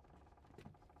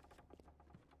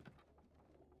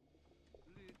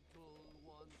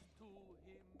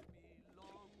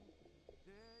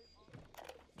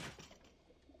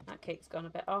 That cake's gone a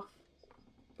bit off.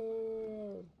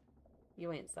 Oh,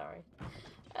 you ain't sorry.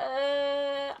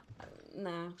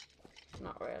 No.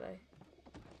 Not really.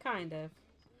 Kind of.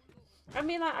 I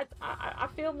mean, I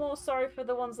feel more sorry for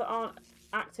the ones that aren't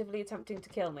actively attempting to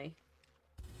kill me.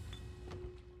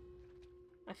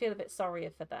 I feel a bit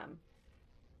sorrier for them.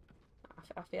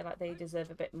 I feel like they deserve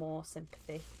a bit more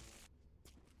sympathy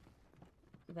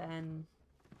than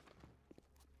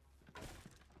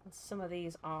some of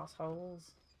these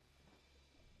arseholes.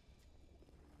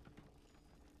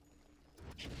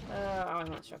 I'm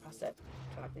not sure if I said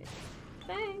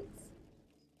thanks.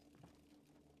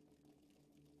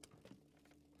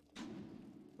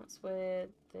 That's where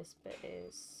this bit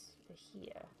is for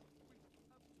here.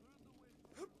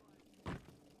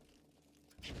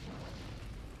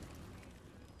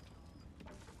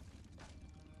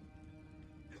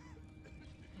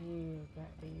 You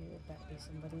better be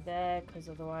somebody there, because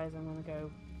otherwise I'm gonna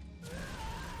go.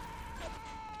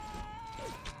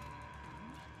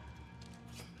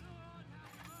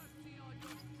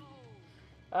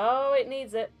 Oh, it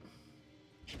needs it.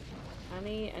 I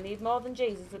need more than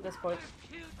Jesus at this point.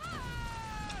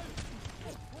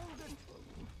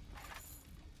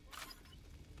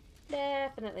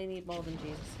 Definitely need more than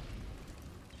Jesus.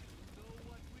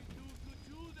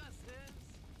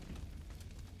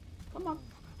 Come on.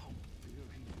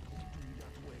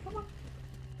 Come on.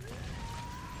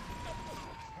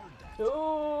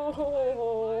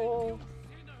 Oh!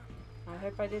 I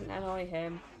hope I didn't annoy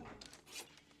him.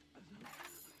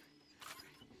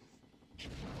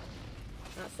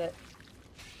 That's it.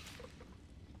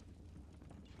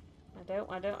 I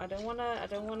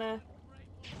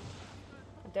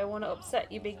don't wanna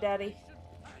upset you, Big Daddy.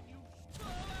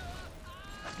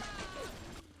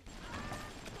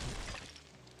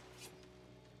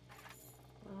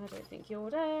 I don't think you're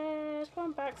dead.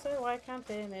 Come back so I can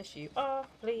finish you off,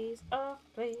 please. Off,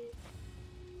 please.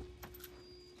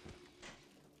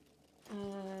 Oh.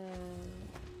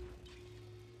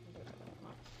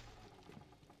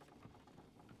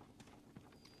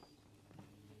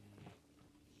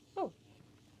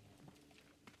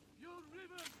 Your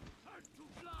rivers turn to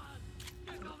blood.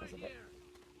 Get over That's a bit here.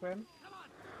 grim.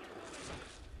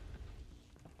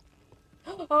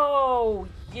 Come on. Oh,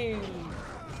 you.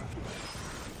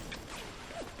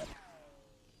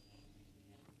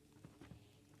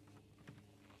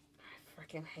 I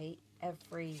freaking hate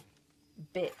every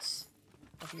bit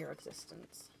of your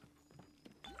existence.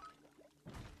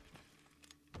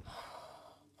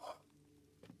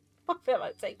 I feel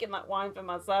like taking that wine for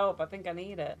myself. I think I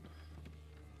need it.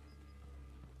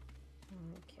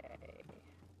 Okay.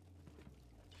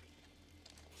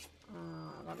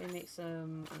 Let me make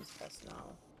some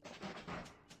anti-personnel.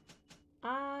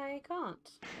 I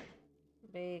can't.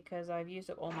 Because I've used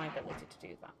up all my ability to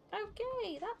do that.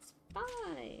 Okay, that's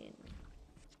fine.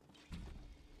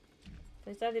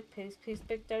 Please, Daddy, please,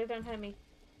 Big Daddy, don't hurt me.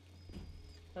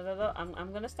 Look,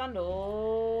 I'm gonna stand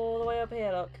all the way up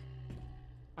here, look.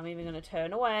 I'm even gonna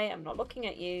turn away. I'm not looking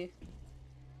at you.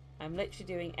 I'm literally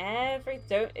doing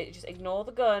just ignore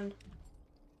the gun.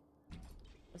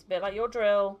 It's a bit like your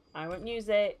drill. I won't use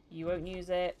it. You won't use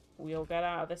it. We'll get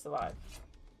out of this alive.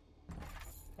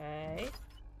 Okay.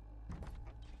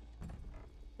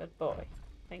 Good boy.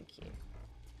 Thank you.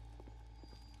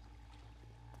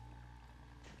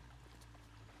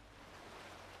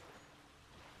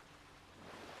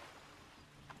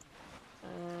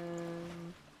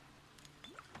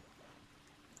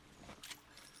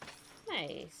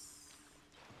 Nice.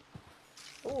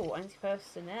 Oh,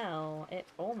 anti-personnel. It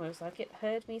almost like it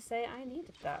heard me say I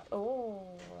needed that.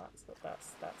 Oh, that's a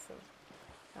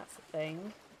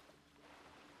thing.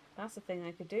 That's a thing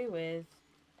I could do with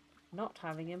not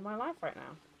having in my life right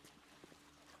now.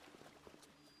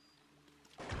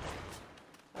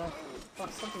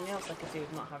 That's something else I could do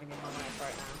with not having in my life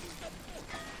right now.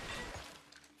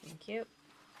 Thank you.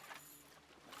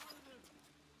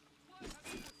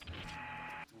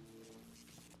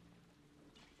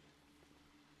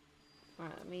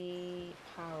 Right, let me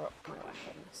power up my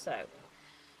weapon. So,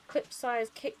 clip size,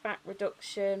 kickback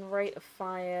reduction, rate of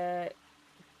fire,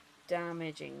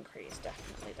 damage increase.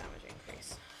 Definitely damage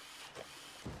increase.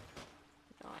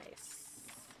 Nice.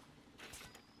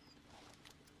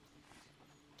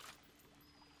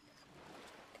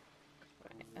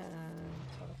 Right,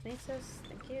 telekinesis,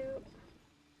 thank you.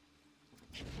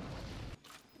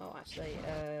 Oh, actually,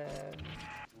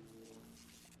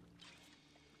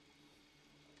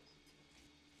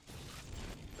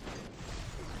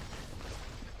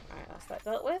 alright, that's that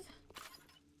dealt with.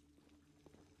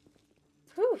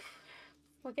 Whew,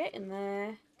 we're getting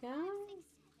there, guys.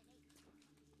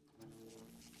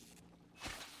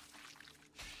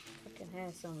 I can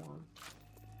hear someone.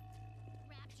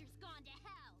 Rapture's gone to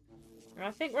hell.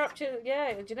 I think Rapture,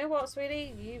 yeah, do you know what,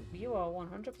 sweetie? You are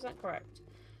 100% correct.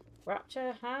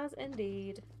 Rapture has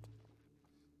indeed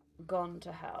gone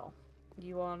to hell.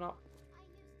 You are not...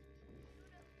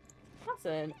 That's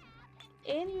an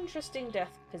interesting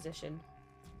death position.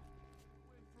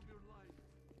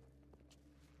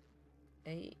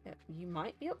 You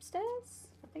might be upstairs?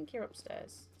 I think you're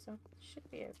upstairs, so should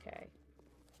be okay.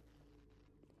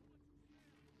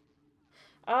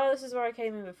 Oh, this is where I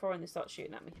came in before and they start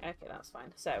shooting at me. Okay, that's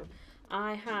fine. So,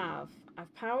 I've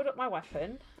powered up my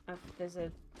weapon. There's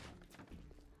a...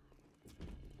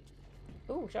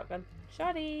 Ooh, shotgun.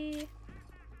 Shotty!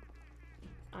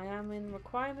 I am in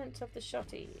requirement of the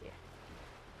shotty.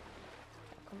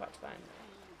 I'll come back to that in a minute.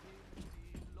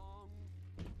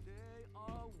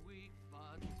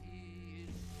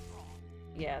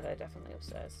 Yeah, they're definitely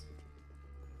upstairs.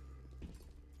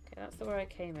 Okay, that's the way I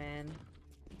came in.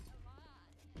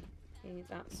 Okay,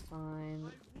 that's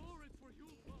fine.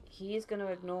 He's going to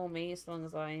ignore me as long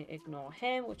as I ignore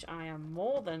him, which I am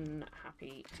more than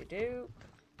happy to do.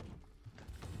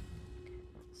 Okay,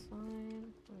 that's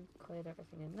fine. I've cleared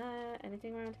everything in there.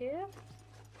 Anything around here?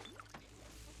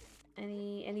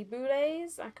 Any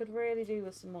boulets? I could really do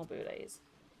with some more boulets.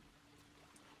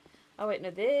 Oh wait, no,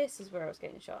 this is where I was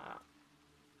getting shot at.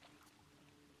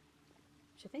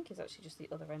 Which I think is actually just the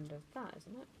other end of that,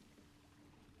 isn't it?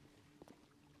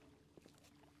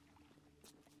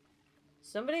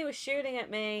 Somebody was shooting at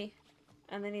me,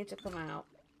 and they need to come out.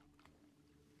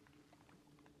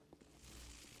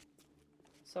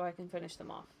 So I can finish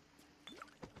them off.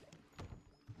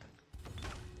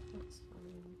 That's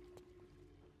fine.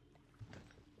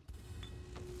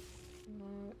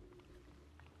 No.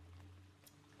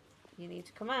 You need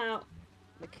to come out,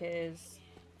 because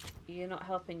you're not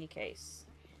helping your case.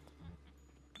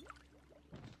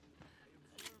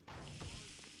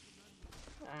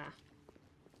 Ah.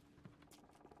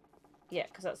 Yeah,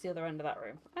 because that's the other end of that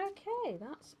room. Okay,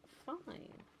 that's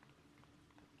fine.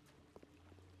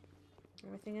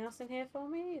 Anything else in here for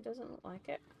me? It doesn't look like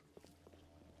it.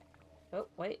 Oh,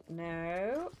 wait,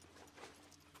 no.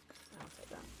 I'll take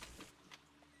that.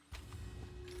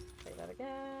 Take that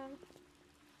again.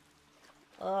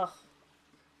 Ugh.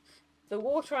 The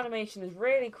water animation is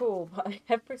really cool, but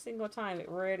every single time it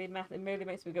really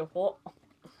makes me go, what?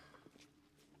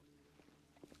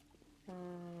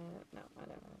 No, I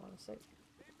don't really want to see.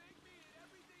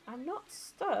 I'm not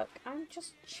stuck. I'm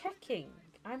just checking.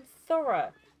 I'm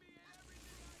thorough.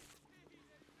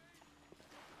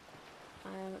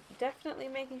 I'm definitely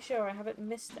making sure I haven't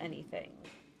missed anything.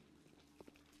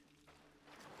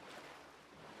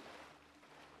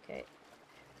 Okay.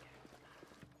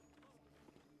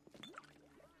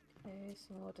 Okay,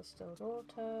 some more distilled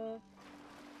water.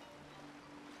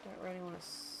 Don't really want to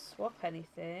swap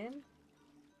anything.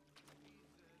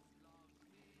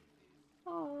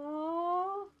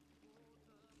 Aww.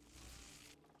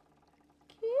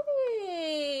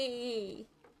 Kitty!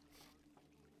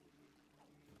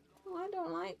 Oh, I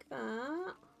don't like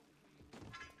that.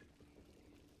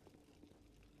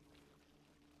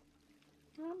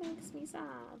 That makes me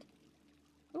sad.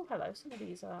 Oh, hello. Some of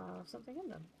these have something in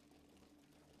them.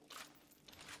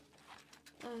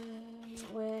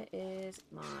 Where is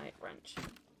my wrench?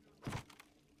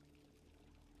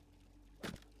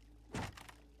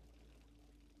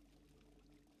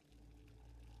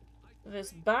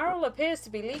 This barrel appears to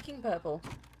be leaking purple.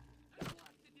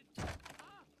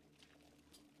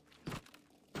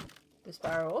 This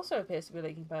barrel also appears to be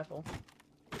leaking purple.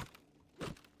 And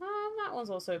that one's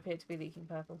also appeared to be leaking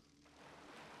purple.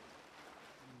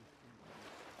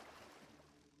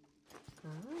 Ah.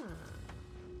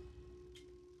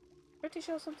 Pretty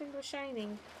sure something was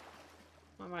shining.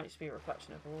 That might just be a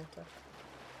reflection of water.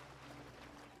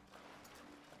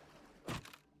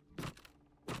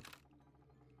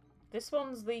 This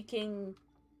one's leaking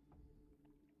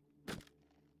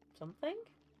something?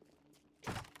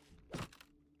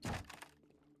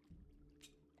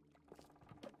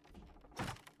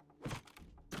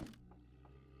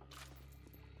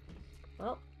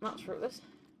 Well, that's fruitless.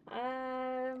 So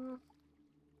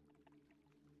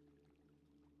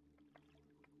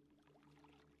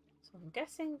I'm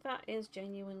guessing that is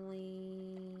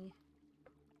genuinely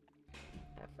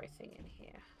everything in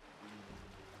here.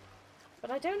 But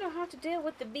I don't know how to deal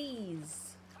with the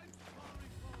bees.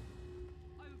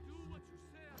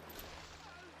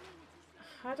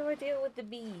 How do I deal with the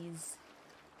bees?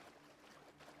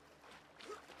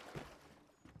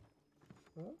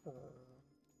 Oh,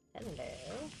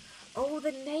 hello. Oh,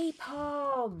 the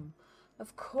napalm!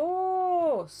 Of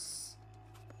course!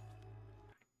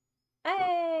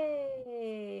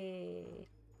 Hey!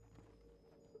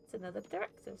 It's another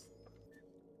director's.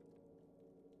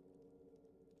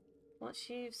 Once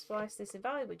you've spliced this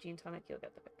invaluable gene tonic, you'll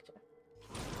get the picture.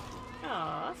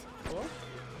 Oh, that's cool.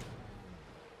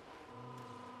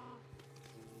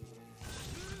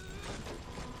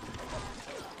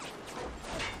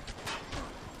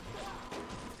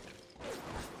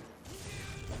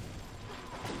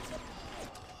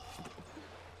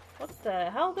 What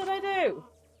the hell did I do?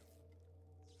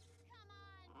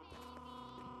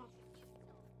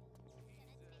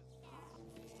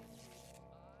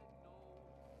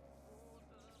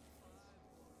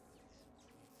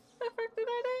 What the frick did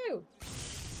I do?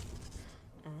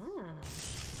 Ah.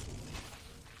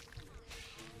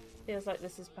 Feels like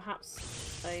this is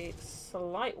perhaps a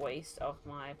slight waste of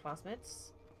my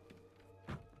plasmids.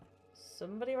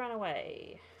 Somebody ran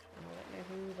away. I don't know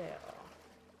who they are.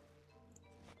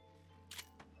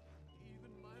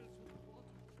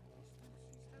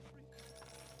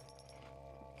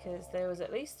 Because there was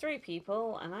at least 3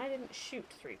 people, and I didn't shoot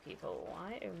 3 people.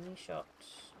 I only shot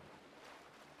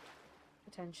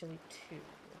potentially 2.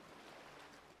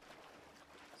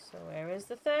 So where is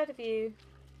the third of you?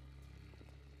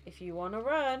 If you want to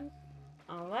run,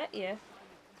 I'll let you.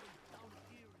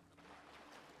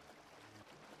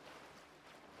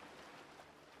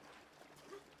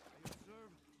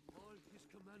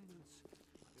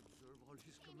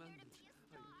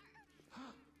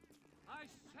 I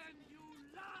send you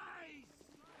lies!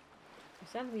 You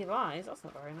send me lies? That's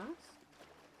not very nice.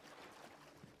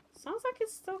 Sounds like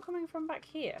it's still coming from back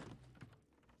here.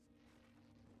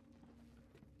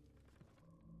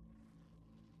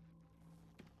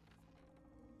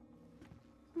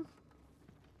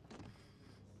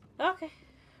 Okay,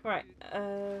 right.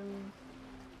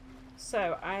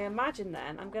 So I imagine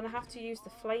then I'm going to have to use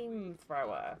the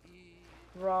flamethrower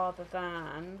rather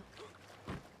than.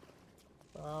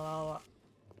 Ah.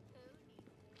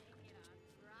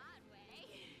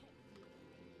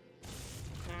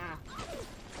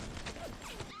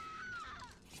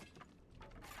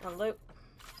 Hello.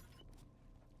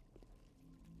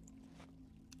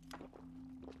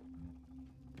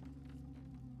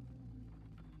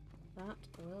 That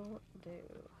will do.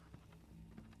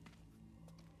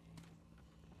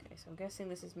 Okay, so I'm guessing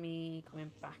this is me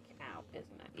coming back out,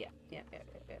 isn't it? Yeah.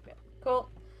 Cool.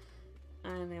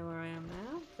 I know where I am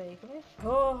now, vaguely.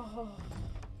 Oh!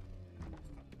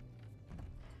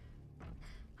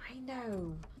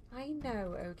 I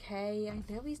know, okay?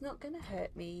 I know he's not gonna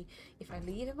hurt me if I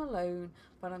leave him alone,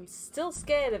 but I'm still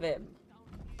scared of him.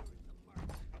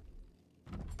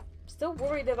 I'm still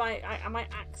worried that I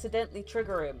might accidentally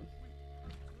trigger him.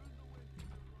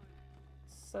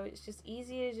 So it's just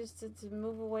easier just to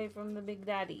move away from the big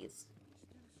daddies.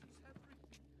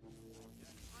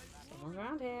 Someone's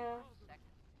around here.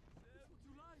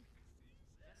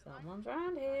 Someone's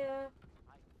around here.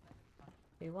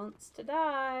 Who wants to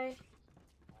die?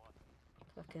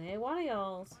 I can hear one of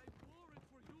y'all's. Dad,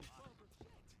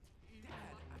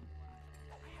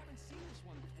 I haven't seen this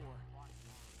one before.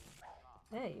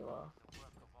 There you are.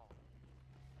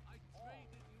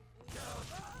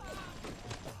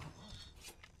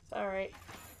 Sorry.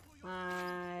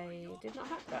 I did not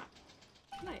hack that.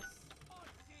 Nice.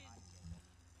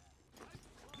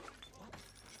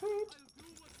 Rude.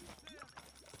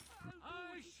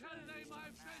 I shall lay my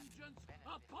vengeance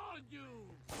upon you!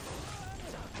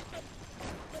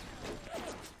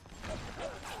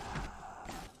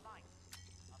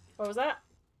 What was that?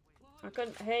 I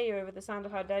couldn't hear you over the sound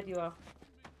of how dead you are.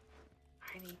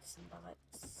 I need some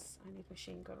bullets. I need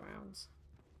machine gun rounds.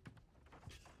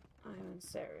 I am in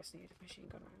serious need of machine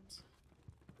gun rounds.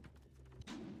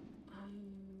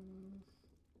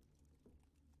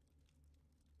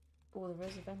 Oh, there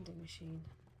is a vending machine.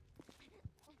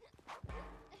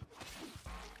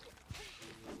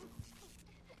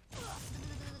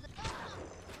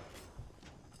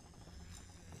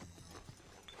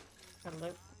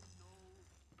 Hello.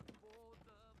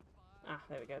 Ah,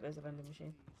 there we go. There's a vending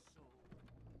machine.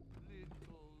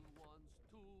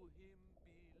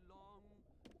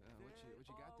 What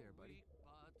you got there, buddy?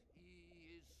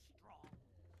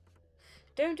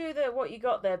 Don't do the what you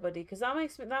got there, buddy, because that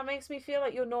makes me feel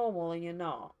like you're normal and you're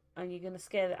not, and you're gonna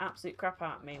scare the absolute crap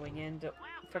out of me when you end up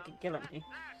freaking killing me.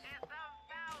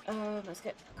 Let's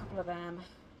get a couple of them.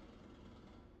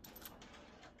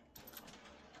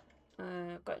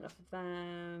 Got enough of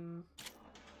them.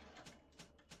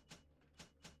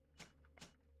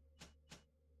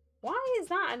 Why is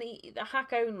that a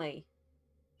hack only?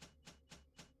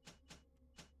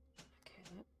 Okay,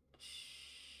 that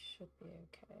should be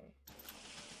okay.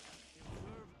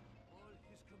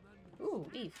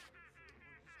 Ooh, Eve.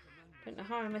 Don't know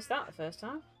how I missed that the first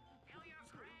time.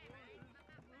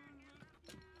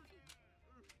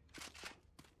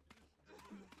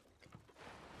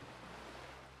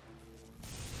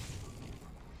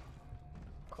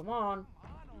 Come on.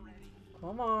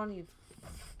 Come on, you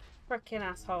frickin'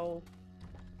 asshole.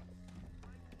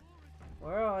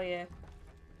 Where are you?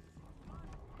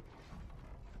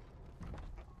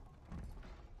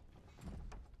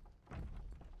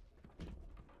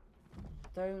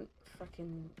 Don't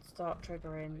frickin' start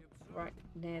triggering right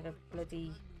near the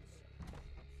bloody...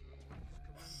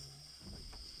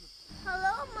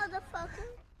 Hello, motherfucker.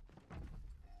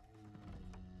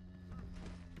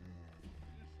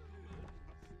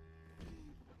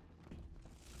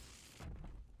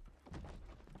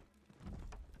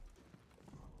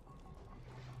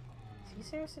 Is he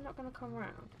seriously not gonna come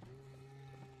round?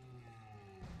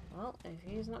 Well, if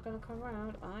he's not gonna come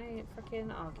round, I ain't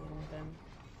frickin' arguing with him.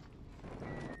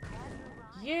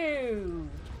 You!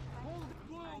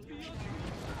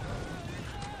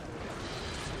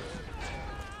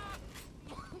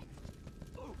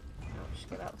 Oh, just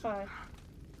get out the fire.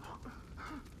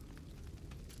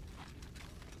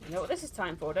 You know what this is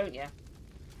time for, don't you?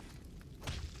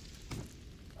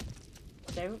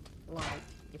 Don't like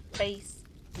your face.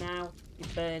 Now you're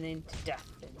burning to death.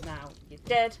 And now you're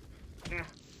dead. Yeah,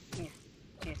 yeah,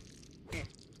 yeah, yeah,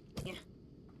 yeah.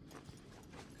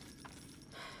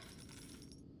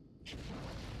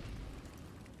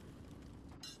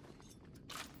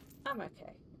 I'm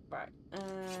okay. Right.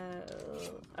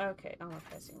 Okay, armor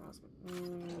piercing rounds.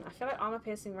 I feel like armor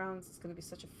piercing rounds is going to be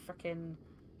such a frickin'...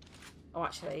 Oh,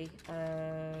 actually,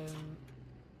 napalm.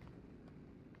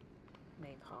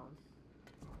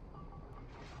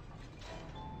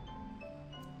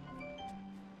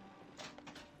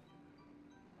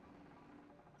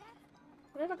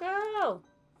 Little girl!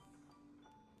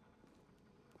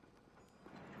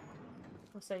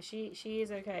 I'll say she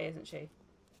is okay, isn't she?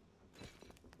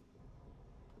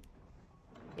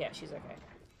 Yeah, she's okay.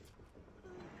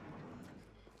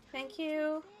 Thank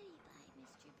you.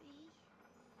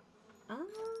 Oh,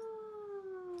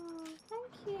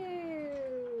 thank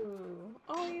you.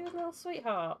 Oh, you little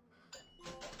sweetheart.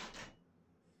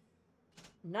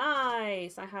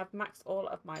 Nice. I have maxed all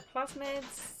of my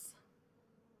plasmids.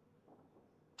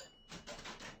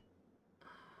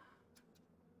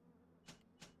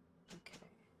 Okay.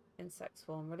 Insect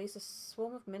swarm. Release a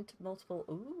swarm of multiple.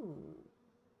 Ooh.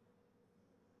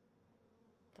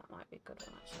 That might be a good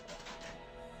one, actually.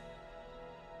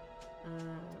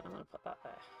 I'm going to put that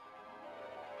there.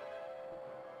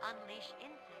 Unleash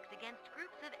insects against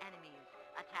groups of enemies.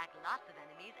 Attack lots of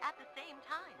enemies at the same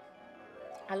time.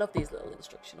 I love these little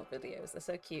instructional videos. They're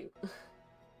so cute. Okay,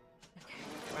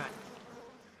 right.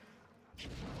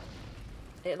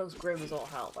 It looks grim as all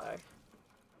hell, though.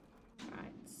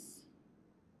 Right.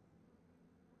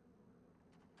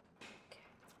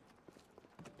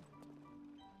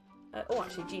 Okay. Oh,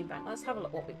 actually, Gene Bank. Let's have a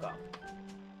look what we've got.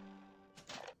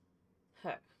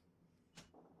 Huh.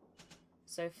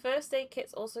 So first aid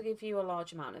kits also give you a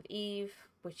large amount of Eve,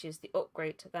 which is the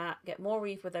upgrade to that. Get more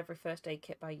Eve with every first aid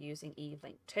kit by using Eve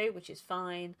Link 2, which is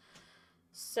fine.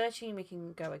 Searching, we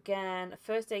can go again. A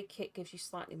first aid kit gives you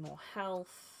slightly more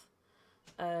health.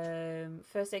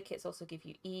 First aid kits also give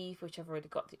you Eve, which I've already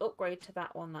got the upgrade to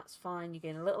that one. That's fine. You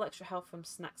gain a little extra health from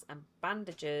snacks and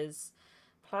bandages.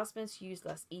 Plasmids use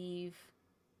less Eve.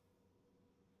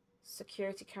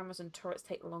 Security cameras and turrets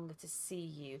take longer to see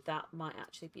you. That might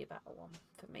actually be a better one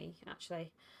for me,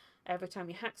 actually. Every time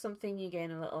you hack something, you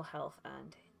gain a little health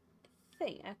and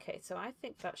thing. Okay, so I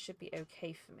think that should be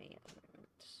okay for me at the moment.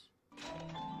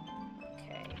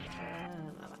 Okay,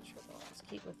 electro ball. Let's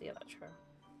keep with the electro.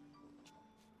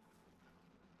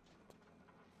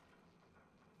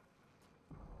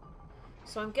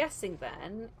 So I'm guessing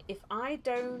then, if I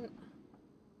don't...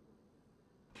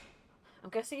 I'm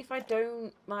guessing if I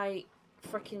don't, like,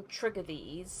 freaking trigger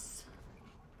these,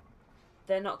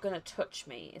 they're not going to touch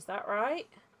me. Is that right?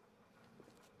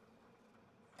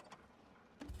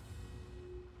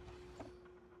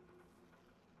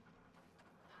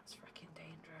 That's freaking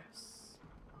dangerous.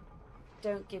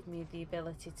 Don't give me the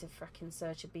ability to freaking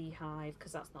search a beehive,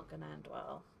 because that's not going to end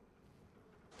well.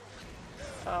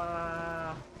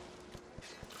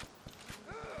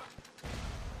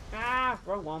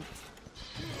 Wrong one.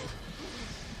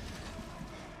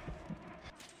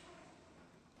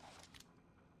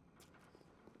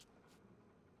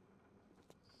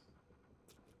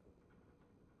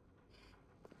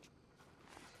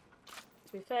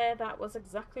 To be fair, that was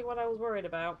exactly what I was worried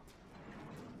about.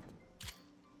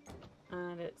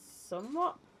 And it's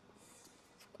somewhat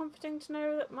comforting to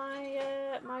know that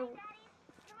my my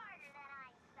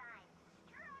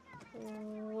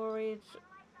worried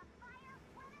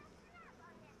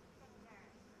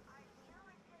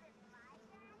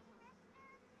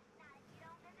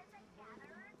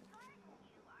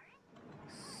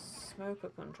Smoker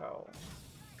control.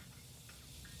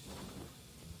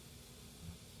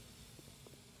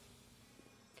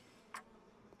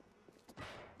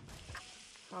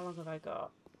 How long have I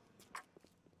got?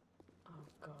 Oh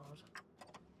god.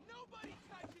 Nobody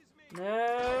touches me.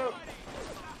 No!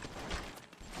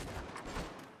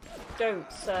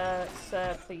 Don't, sir.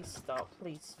 Sir, please stop.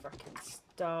 Please frickin'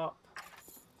 stop.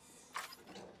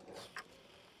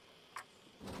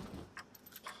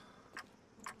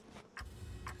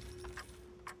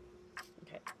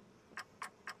 Okay.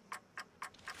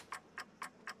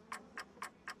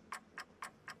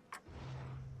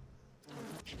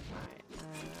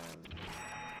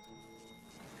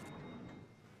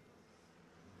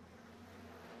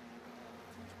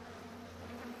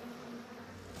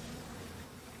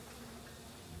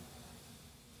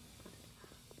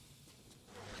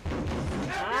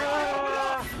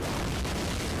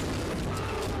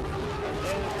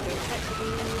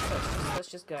 Right, let's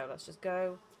just go. Let's just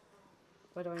go.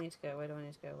 Where do I need to go? Where do I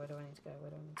need to go? Where do I need to go? Where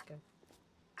do I need to go?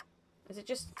 Is it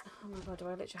just... Oh my god, do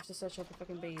I literally have to search out the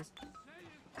fucking bees? Say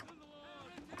it to the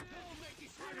Lord. We'll make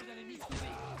it harder than it needs to be.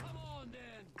 Come on,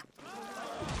 then.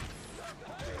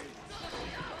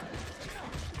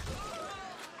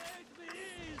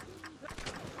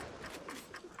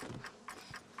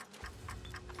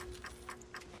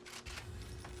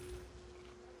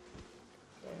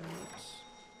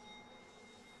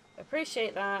 Don't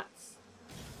appreciate that.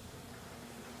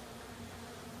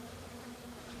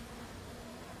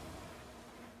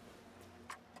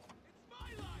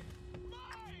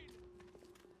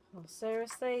 Oh,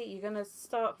 seriously? You're gonna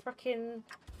start fucking...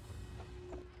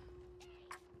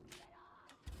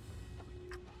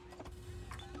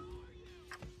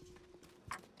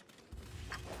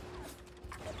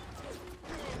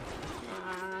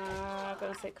 I'm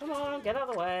gonna say, come on, get out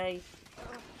of the way.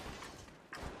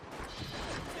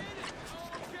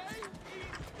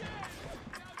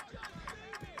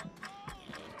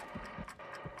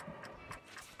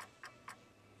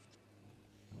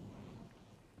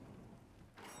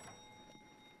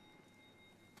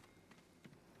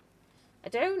 I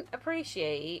don't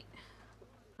appreciate...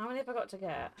 How many have I got to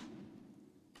get?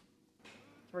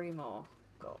 3 more.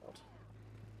 God.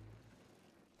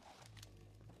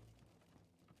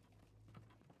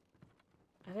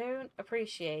 I don't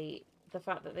appreciate the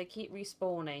fact that they keep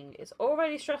respawning. It's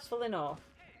already stressful enough.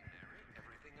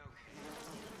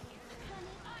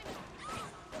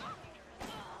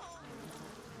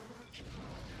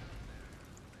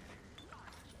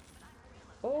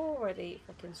 Already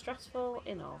fucking stressful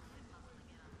enough.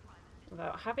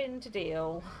 Without having to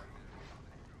deal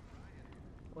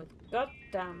with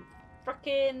goddamn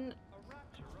frickin'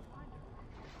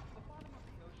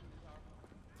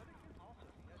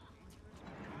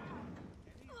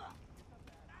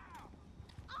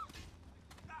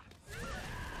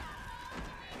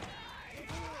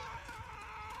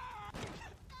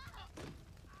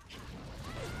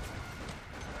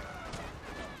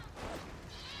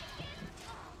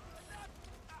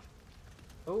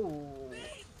 ooh.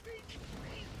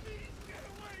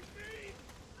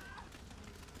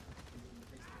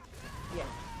 Yeah.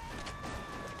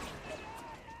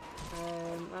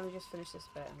 Let me just finish this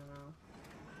bit and then I'll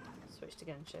switch to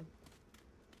Genshin.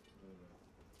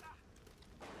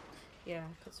 Yeah,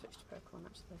 I could switch to Pokemon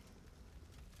actually.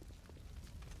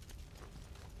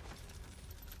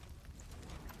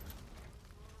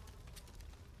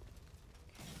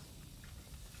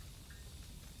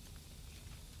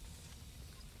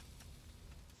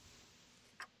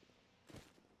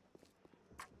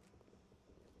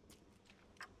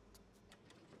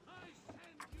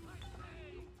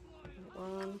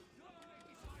 One,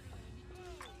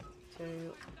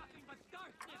 2.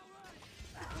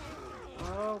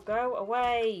 Oh, go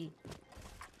away!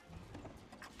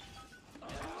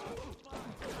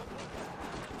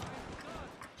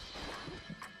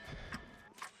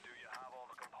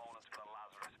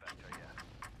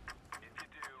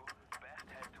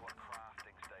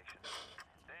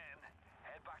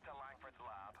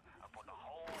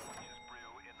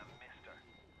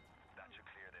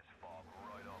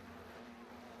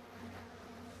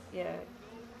 Yeah.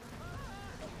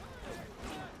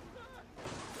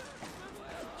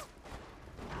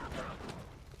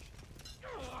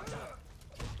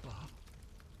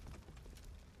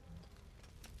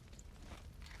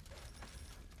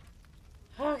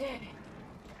 Okay.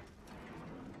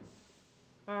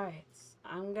 Alright.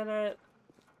 I'm gonna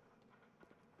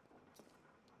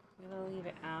leave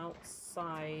it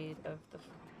outside of the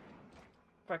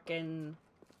frickin'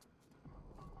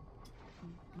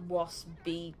 wasp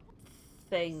bee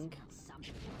thing.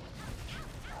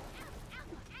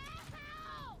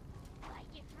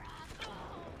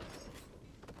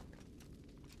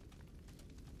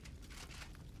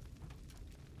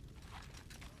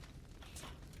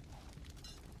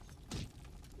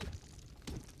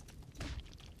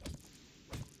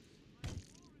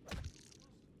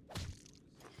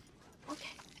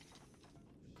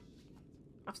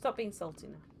 Stop being salty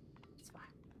now. It's fine.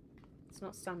 Let's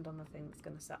not stand on the thing that's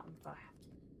going to set on fire.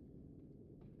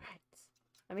 Right.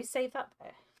 Let me save that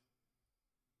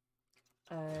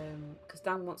there. Because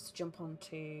Dan wants to jump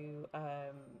onto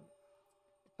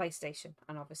PlayStation,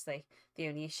 and obviously the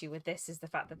only issue with this is the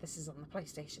fact that this is on the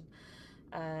PlayStation.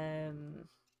 Farmers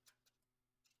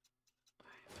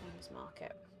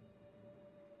Market.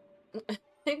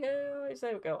 There we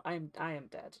go. I am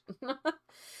dead.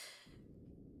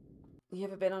 You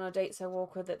ever been on a date so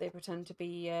awkward that they pretend to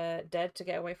be dead to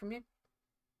get away from you?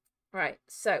 Right,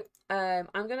 so I'm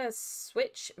gonna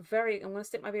switch I'm gonna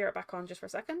stick my beer back on just for a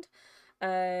second.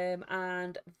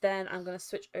 And then I'm gonna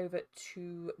switch over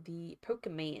to the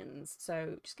Pokemans.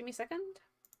 So just give me a second.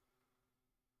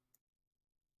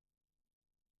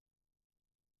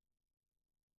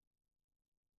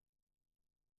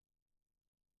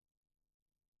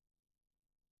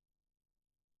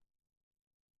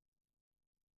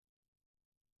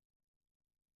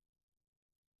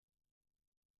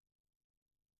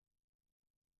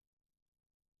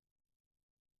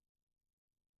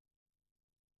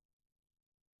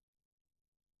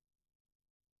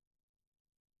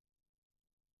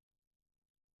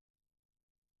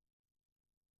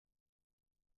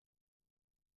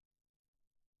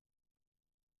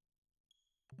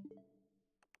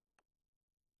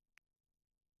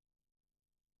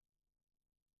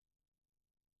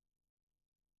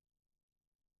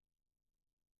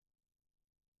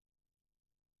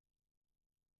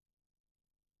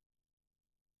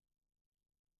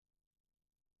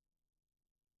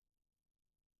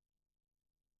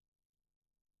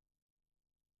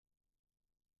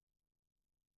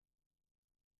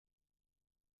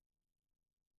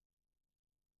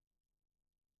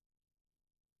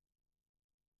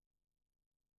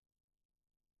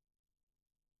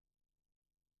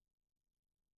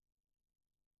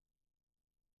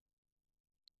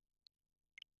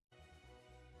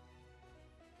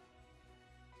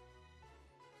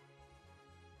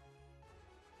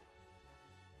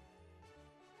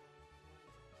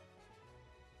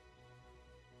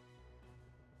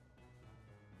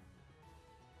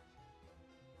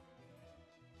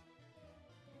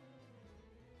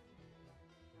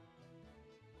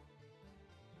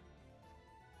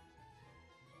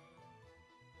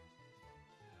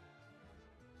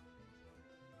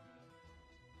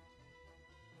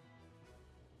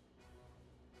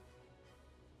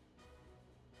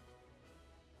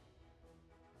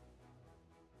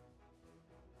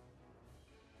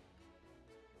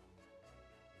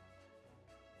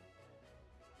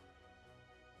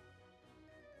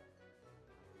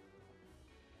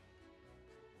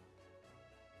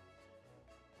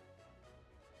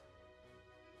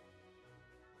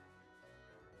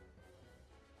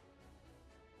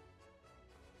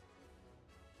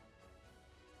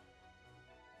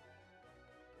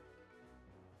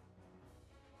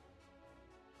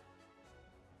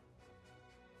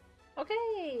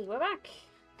 Okay, we're back.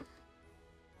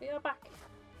 We are back.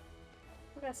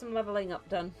 We'll get some leveling up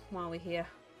done while we're here.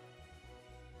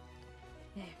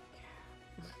 There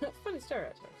we go. Funny story,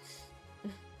 actually.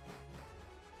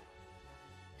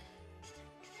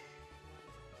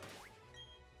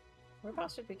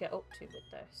 Whereabouts did we get up to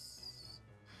with this?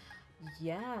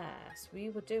 Yes, we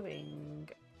were doing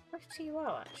pretty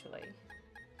well, actually,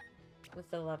 with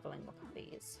the leveling up of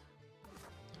these.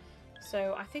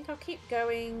 So I think I'll keep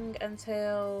going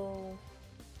until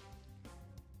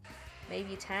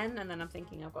maybe 10, and then I'm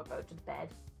thinking I've got to go to bed.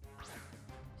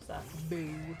 So,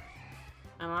 boo.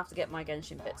 And I'll have to get my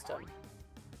Genshin bits done.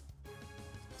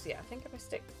 So yeah, I think if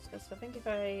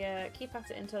I keep at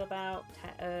it until about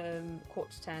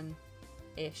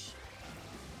 10:15-ish.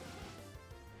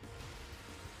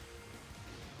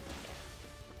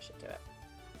 That should do it.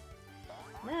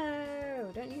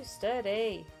 No, don't use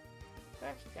sturdy.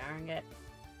 Gosh darn it.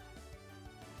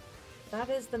 That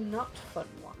is the not fun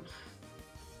one.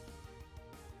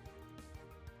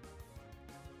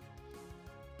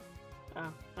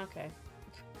 Oh, okay.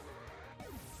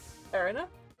 Fair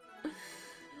enough.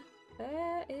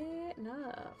 Fair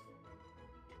enough.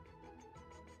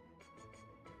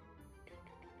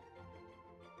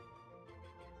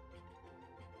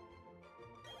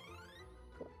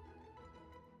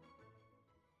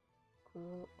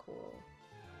 Cool. Cool.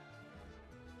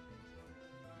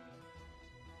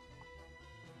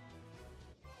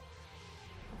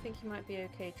 I think you might be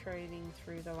okay trading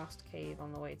through the last cave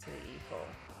on the way to the E4.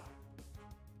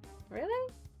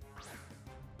 Really?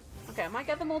 Okay, I might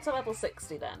get them all to level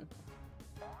 60 then.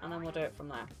 And then we'll do it from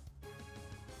there.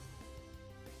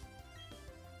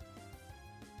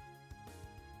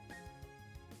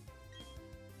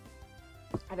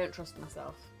 I don't trust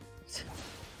myself.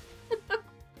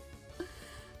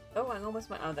 hang on, where's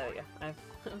my... Oh, there we go. I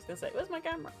was going to say, where's my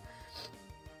camera?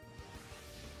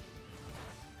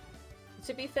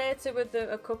 To be fair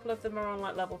to a couple of them are on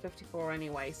like level 54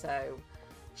 anyway, so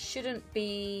shouldn't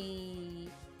be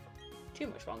too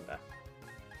much longer.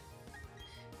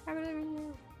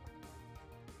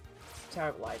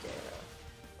 Terrible idea.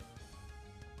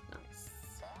 Nice.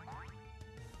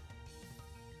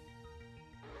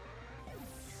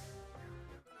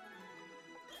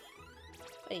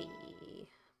 Hey.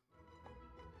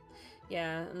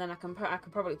 Yeah, and then I can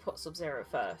probably put Sub-Zero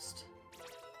first.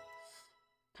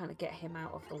 Kind of get him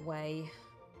out of the way.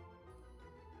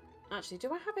 Actually,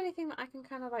 do I have anything that I can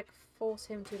kind of like force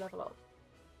him to level up?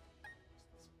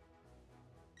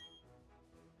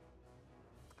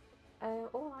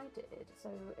 All I did, so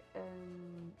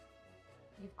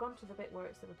you've gone to the bit where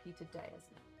it's the repeated day,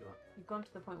 isn't it? You've gone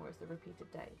to the point where it's the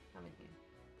repeated day, haven't you?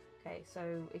 Okay,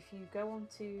 so if you go on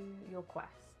to your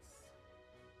quests,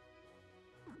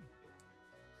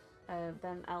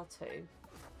 then L2. So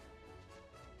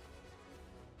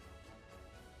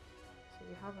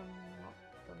you haven't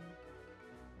unlocked them.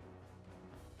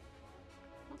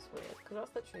 That's weird, because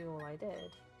that's literally all I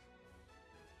did.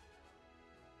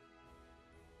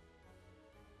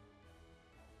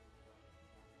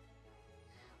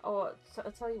 Oh,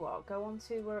 I'll tell you what, go on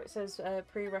to where it says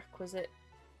prerequisite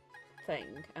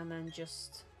thing, and then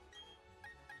just...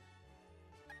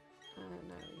 no,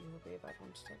 you will be a bad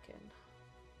one to take in.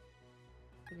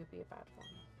 You'll be a bad one.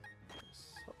 I'll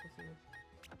swap with you.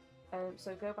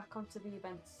 So go back onto the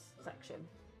events section.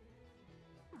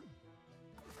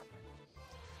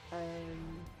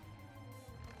 And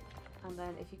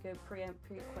then if you go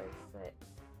prerequisite...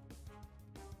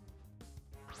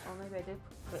 Oh, maybe I did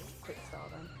put quick start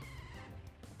then.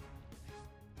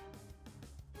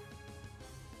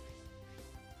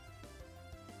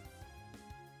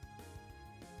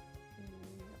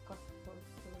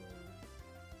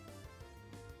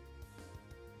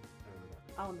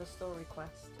 Oh, and the story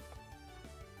quest.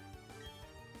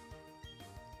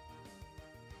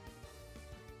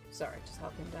 Sorry, just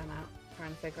helping Dan out,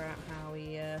 trying to figure out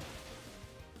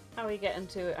how he get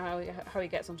into it, how he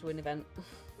gets onto an event.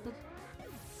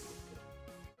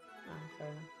 So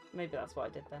maybe that's what I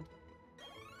did then.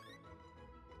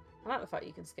 I like the fact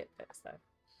you can skip bits though.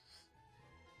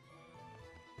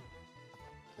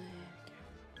 There we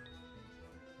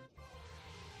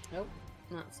go. Nope,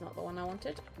 that's not the one I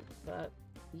wanted, but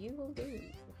you will do.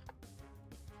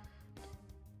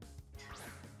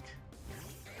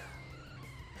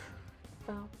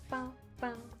 Bow, bow,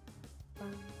 bow,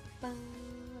 bow, bow.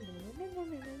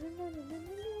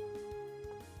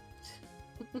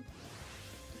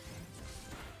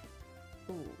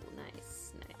 Ooh,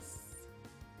 nice, nice.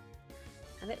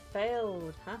 And it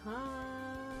failed. Haha.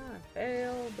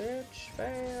 Fail, bitch,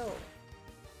 fail.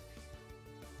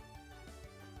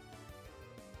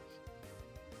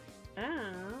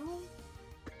 Ow.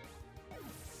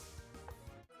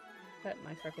 Hurt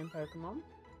my freaking Pokemon.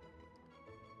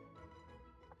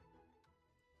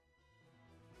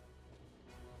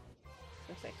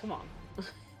 I say, come on.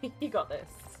 You got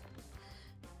this.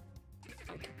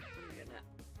 Okay.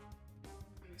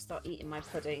 Start eating my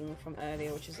pudding from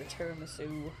earlier, which is a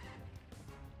tiramisu.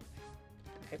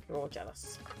 I hope you're all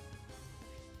jealous.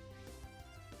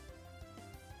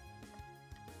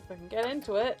 If I can get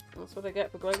into it, that's what I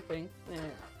get for groping. Yeah.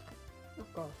 Oh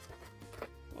god.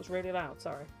 That was really loud,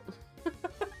 sorry.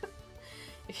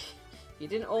 If you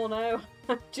didn't all know,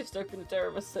 I just opened a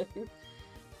tiramisu. I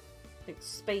think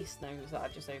Space knows that I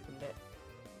just opened it.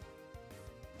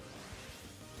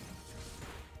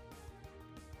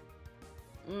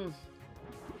 Mmm.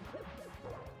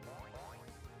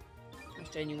 That's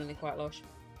genuinely quite lush.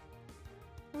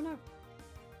 Oh no.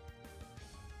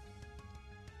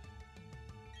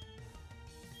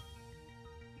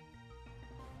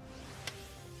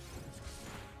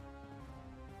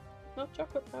 Not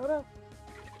chocolate powder.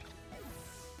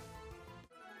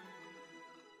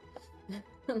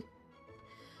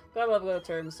 Gotta love a little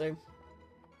tiramisu.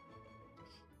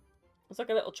 It's like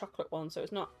a little chocolate one, so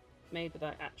it's not made with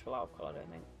like actual alcohol, I don't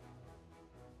think.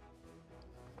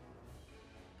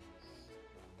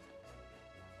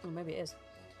 Oh, maybe it is.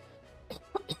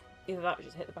 Either that or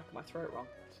just hit the back of my throat wrong.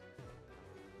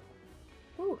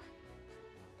 Ooh.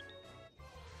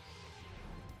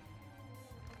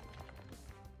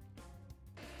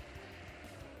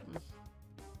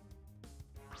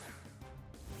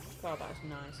 God, that is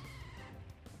nice.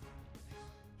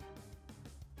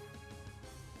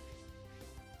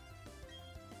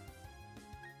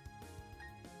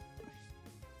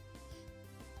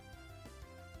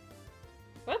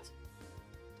 What?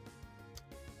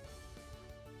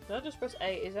 Did I just press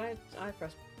A? I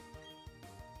pressed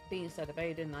B instead of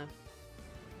A, didn't I?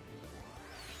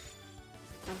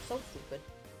 I'm so stupid.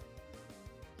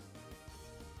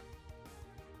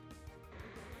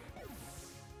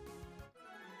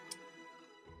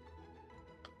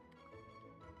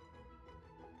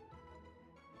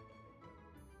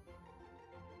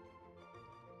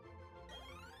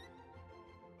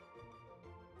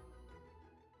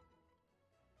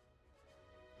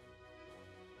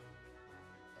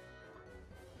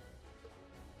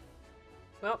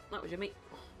 Well, that was your meat.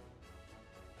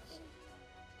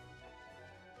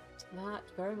 That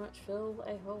very much filled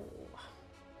a hole.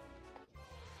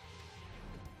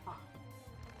 Oh.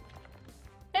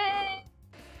 Hey!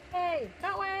 Hey!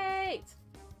 Can't wait!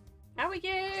 How are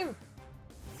you?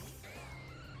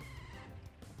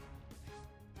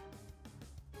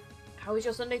 How is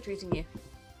your Sunday treating you?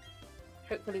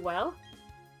 Hopefully well.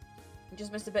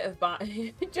 Just missed a bit of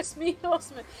just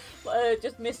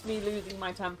missed me losing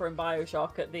my temper in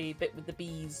BioShock at the bit with the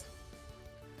bees.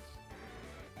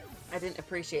 I didn't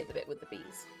appreciate the bit with the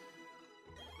bees.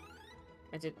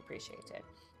 I didn't appreciate it.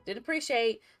 Didn't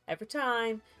appreciate every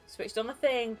time switched on the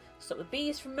thing, stop the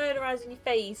bees from murderizing your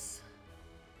face.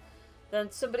 Then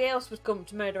somebody else would come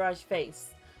to murderize your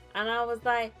face, and I was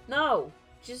like, no,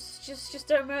 just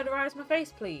don't murderize my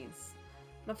face, please.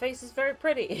 My face is very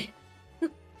pretty.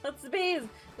 Lots of bees.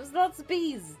 There was lots of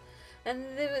bees, and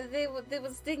they were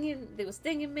stinging. They were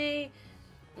stinging me.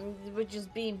 They were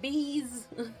just being bees.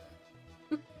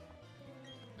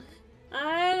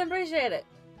 I didn't appreciate it.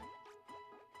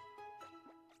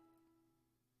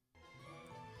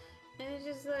 I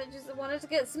just wanted to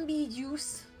get some bee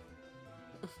juice.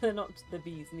 Not the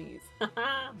bee's knees.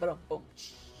 But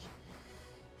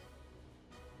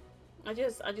I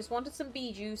just wanted some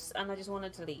bee juice, and I just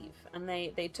wanted to leave. And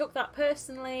they took that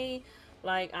personally,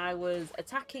 like I was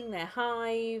attacking their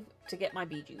hive to get my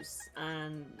bee juice,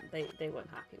 and they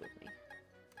weren't happy with me.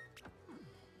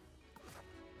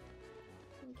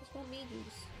 I just want bee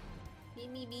juice.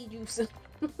 Give me bee juice.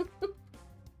 The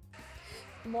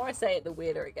more I say it, the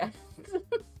weirder it gets. I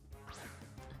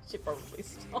should probably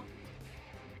stop.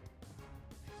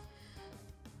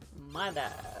 My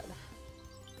bad.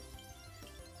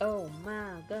 Oh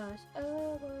my gosh.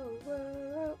 Oh, whoa,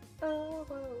 whoa, oh,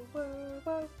 whoa, whoa,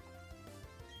 whoa.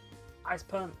 Ice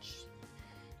punch.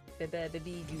 The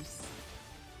bee juice.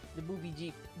 The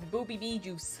booby bee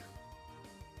juice.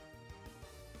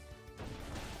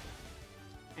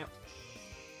 Ouch.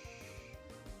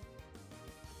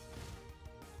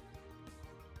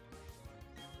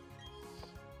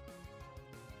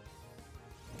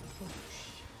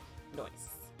 Nice.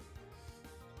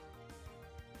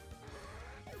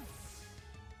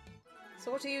 So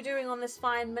what are you doing on this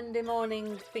fine Monday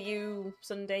morning for you,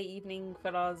 Sunday evening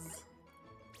for us?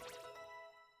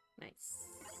 Nice.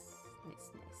 Nice.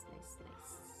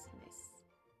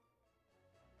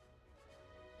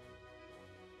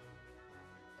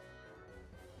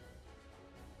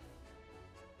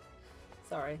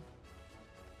 Sorry.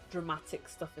 Dramatic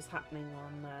stuff is happening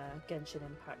on Genshin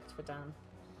Impact for Dan.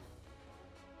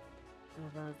 And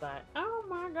everyone's like, oh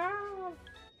my god!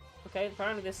 Okay,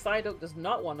 apparently this Psyduck does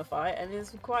not want to fight and is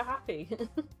quite happy.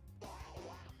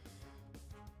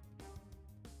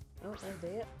 Oh, there's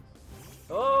it.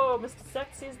 Oh, Mr.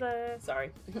 Sexy's there. Sorry.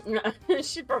 I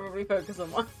should probably focus on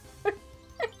my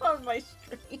on my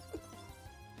stream.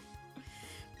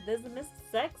 There's a Mr.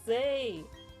 Sexy.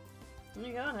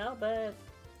 You can't help it.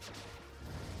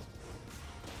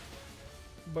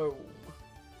 Boom.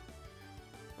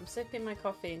 I'm sipping my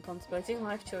coffee and contemplating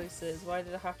life choices. Why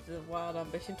did I have the wild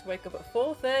ambition to wake up at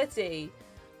 4:30?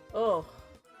 Oh.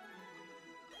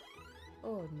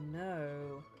 Oh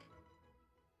no.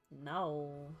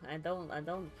 No, I don't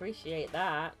appreciate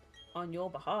that on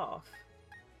your behalf.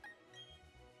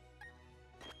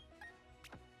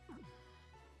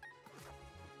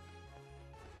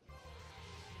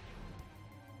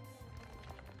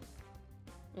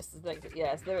 Mr. Like,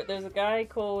 yes, there's a guy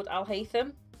called Al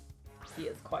Haytham. He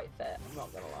is quite fit, I'm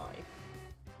not gonna lie.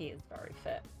 He is very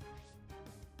fit.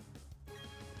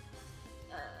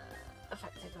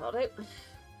 Effective auto.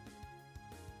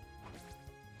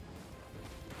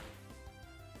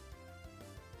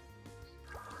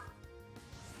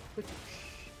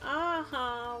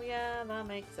 Oh, yeah, that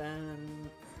makes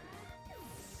sense.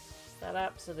 That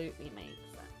absolutely makes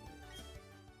sense.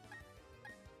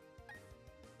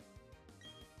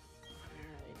 I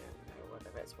don't know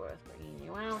whether it's worth bringing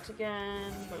you out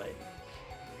again, but I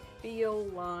feel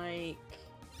like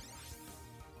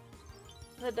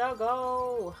the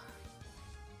doggo.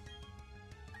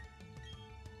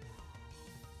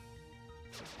 I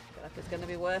feel like it's gonna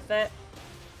be worth it.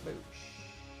 Boosh.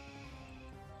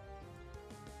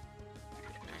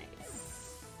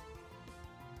 Nice.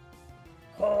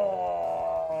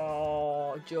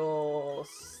 Oh,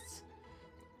 just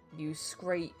you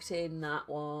scraped in that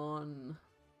one.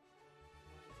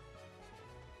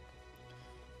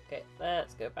 Okay,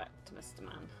 let's go back to Mr.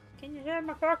 Man. Can you hear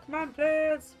my Pokemon,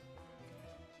 please?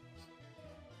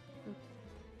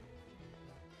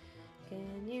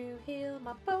 Can you heal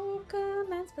my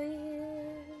Pokemon,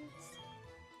 please?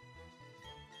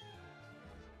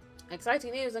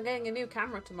 Exciting news, I'm getting a new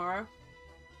camera tomorrow.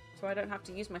 So I don't have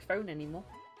to use my phone anymore.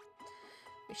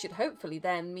 It should hopefully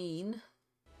then mean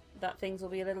that things will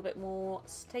be a little bit more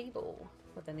stable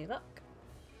with any luck.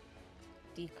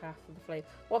 Decaf for the flavour.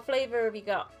 What flavour have you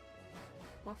got?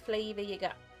 What flavour you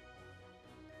got?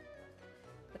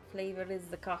 What flavour is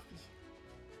the coffee?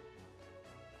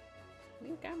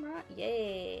 New camera,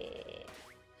 yay!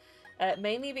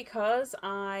 Mainly because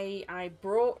I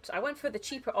went for the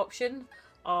cheaper option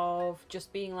of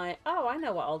just being like, oh, I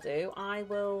know what I'll do. I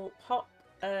will pop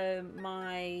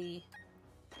my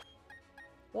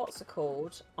what's it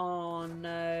called on.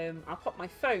 I'll pop my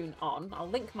phone on. I'll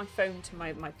link my phone to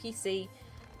my PC,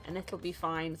 and it'll be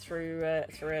fine through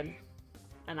an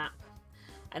app.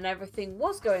 And everything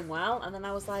was going well, and then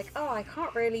I was like, oh, I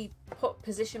can't really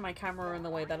position my camera in the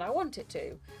way that I want it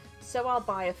to, so I'll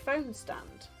buy a phone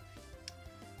stand.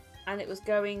 And it was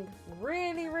going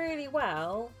really, really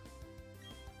well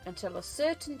until a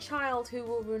certain child who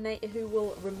will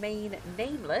remain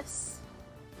nameless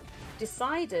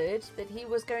decided that he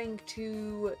was going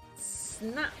to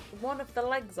snap one of the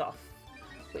legs off,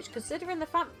 which, considering the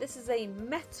fact that this is a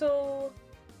metal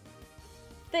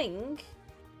thing,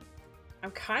 I'm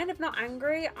kind of not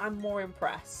angry, I'm more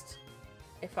impressed,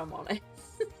 if I'm honest.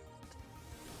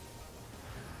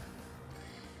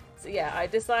 So yeah, I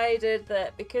decided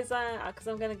that because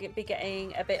I'm going to be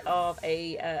getting a bit of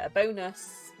a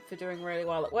bonus for doing really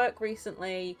well at work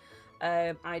recently,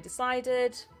 I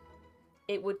decided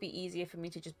it would be easier for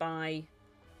me to just buy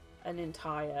an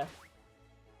entire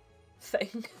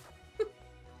thing.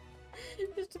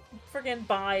 Just to friggin'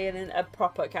 buy a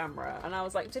proper camera. And I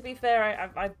was like, to be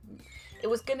fair, it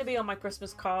was going to be on my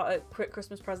Christmas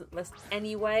present list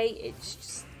anyway.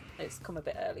 It's come a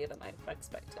bit earlier than I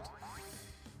expected.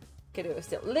 Could it was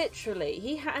still literally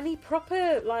he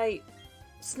proper like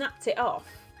snapped it off.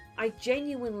 I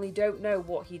genuinely don't know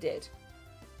what he did.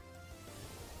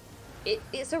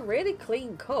 It's a really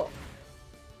clean cut.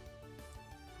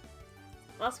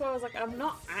 That's why I was like, I'm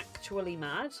not actually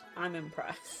mad. I'm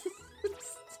impressed.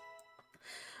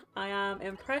 I am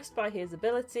impressed by his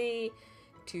ability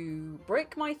to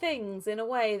break my things in a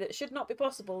way that should not be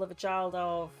possible of a child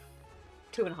of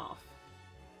 2.5.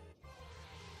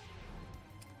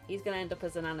 He's going to end up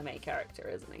as an anime character,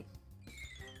 isn't he?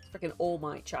 Freaking All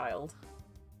Might child.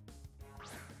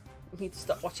 We need to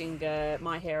stop watching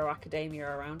My Hero Academia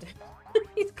around him.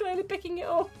 He's clearly picking it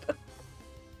up.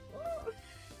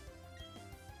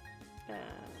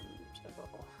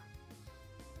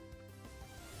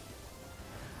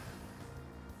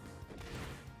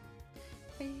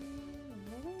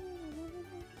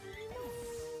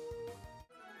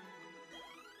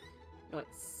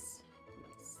 Nice.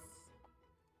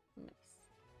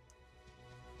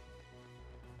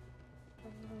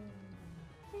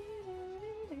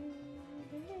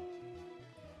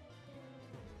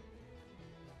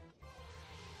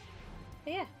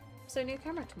 But yeah, so new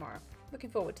camera tomorrow. Looking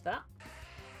forward to that.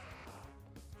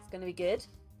 It's going to be good.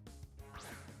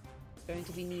 It's going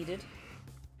to be needed.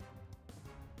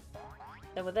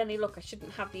 Then with any luck, I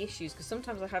shouldn't have the issues, because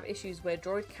sometimes I have issues where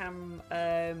Droid Cam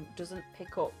doesn't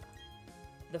pick up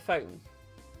the phone,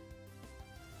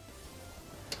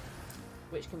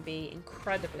 which can be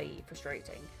incredibly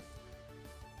frustrating.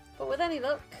 But with any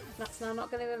luck, that's now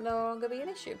not going to no longer be an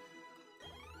issue.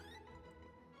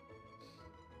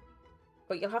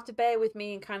 But you'll have to bear with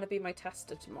me and kind of be my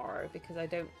tester tomorrow, because I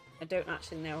don't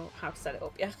actually know how to set it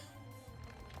up yet.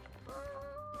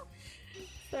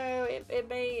 So it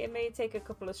may take a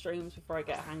couple of streams before I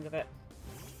get a hang of it.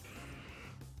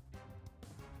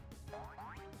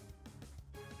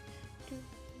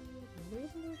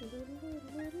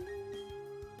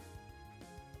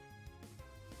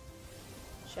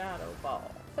 Shadow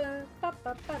Ball. I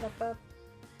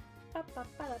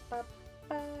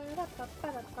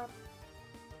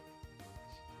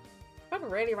have a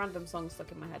really random song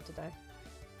stuck in my head today.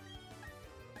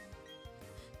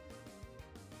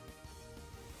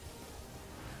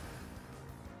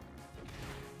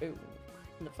 Ooh,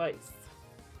 in the face.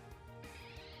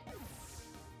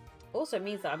 Also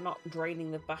means that I'm not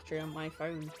draining the battery on my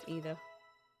phone either.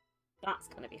 That's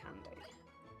going to be handy.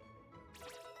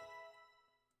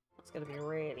 It's going to be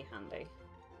really handy.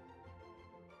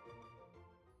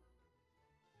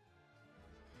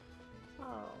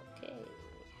 Okay.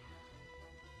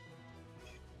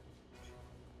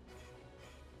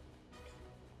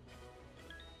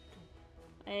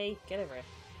 Hey, get over here.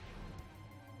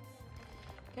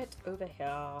 Get over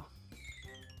here.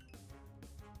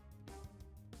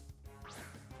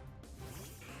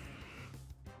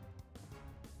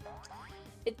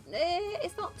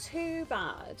 It's not too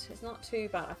bad. It's not too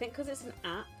bad. I think because it's an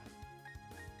app.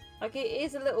 Like, it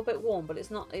is a little bit warm, but it's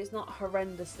not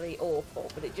horrendously awful,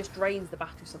 but it just drains the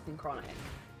battery something chronic.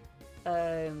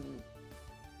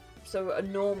 So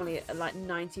normally, like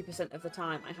 90% of the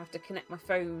time, I have to connect my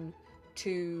phone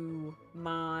to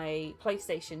my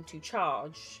PlayStation to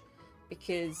charge,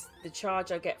 because the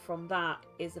charge I get from that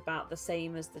is about the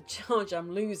same as the charge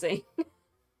I'm losing.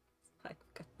 My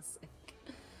goodness sake.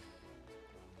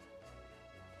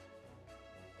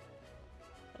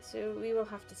 So we will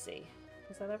have to see.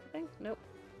 Is that everything? Nope.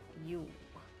 You.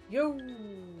 Yo!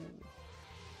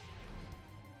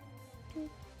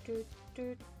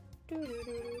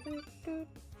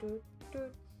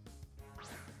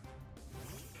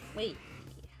 Wait.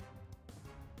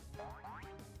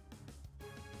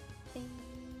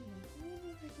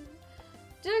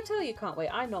 Did I tell you can't wait?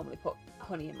 I normally put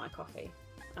honey in my coffee.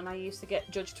 And I used to get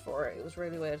judged for it. It was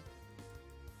really weird.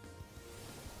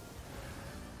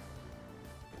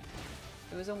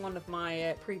 It was on one of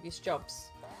my previous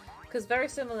jobs. Because very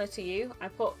similar to you, I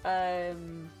put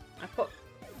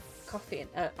coffee in.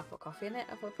 I put coffee in it.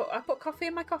 I put coffee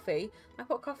in my coffee. I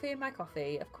put coffee in my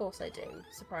coffee. Of course I do.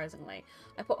 Surprisingly,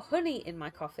 I put honey in my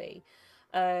coffee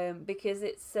because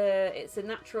it's a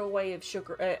natural way of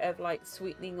sugar of like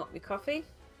sweetening up your coffee.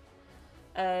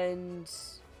 And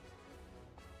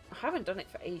I haven't done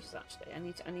it for ages actually. I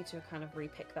need to kind of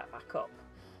re-pick that back up.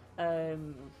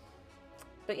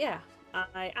 But yeah.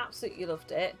 I absolutely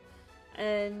loved it,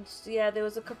 and yeah, there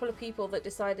was a couple of people that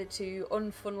decided to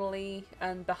unfunnily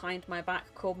and behind my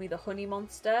back call me the honey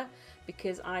monster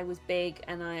because I was big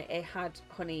and I had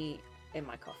honey in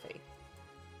my coffee.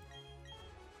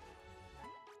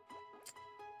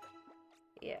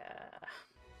 Yeah,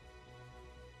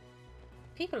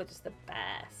 people are just the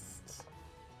best.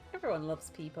 Everyone loves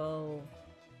people.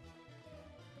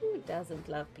 Who doesn't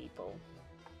love people?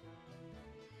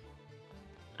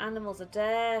 Animals are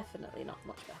definitely not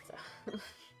much better.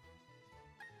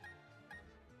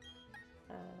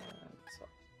 So,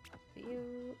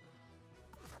 you.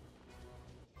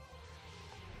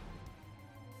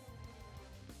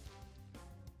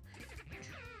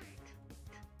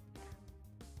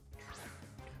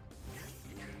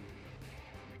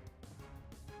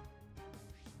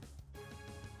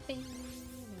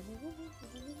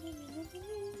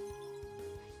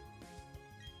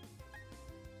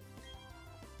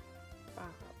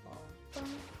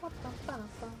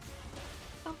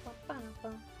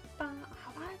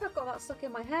 Why have I got that stuck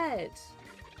in my head?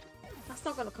 That's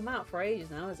not going to come out for ages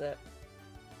now, is it?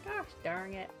 Gosh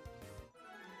darn it.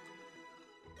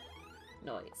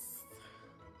 Nice.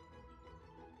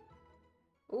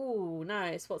 Ooh,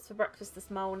 nice. What's for breakfast this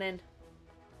morning?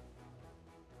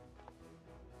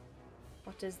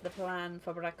 What is the plan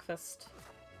for breakfast?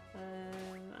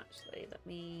 Actually, let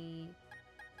me...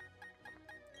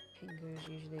 Pingu is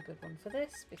usually a good one for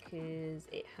this because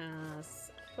it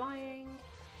has flying.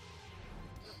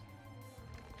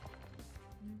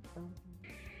 Bum,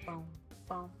 bum,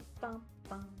 bum, bum,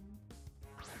 bum.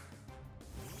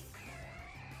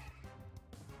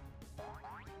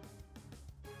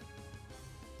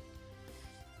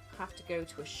 Have to go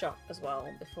to a shop as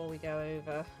well before we go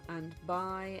over and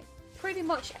buy pretty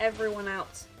much everyone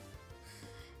out.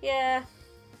 Yeah.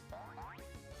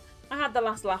 I had the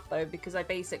last laugh though because I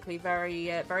basically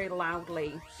very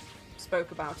loudly spoke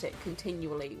about it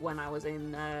continually when I was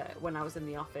in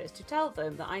the office to tell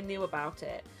them that I knew about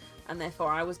it and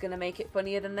therefore I was going to make it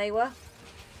funnier than they were.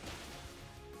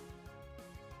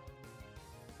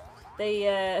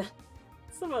 They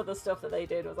some of the stuff that they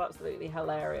did was absolutely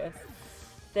hilarious.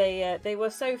 They were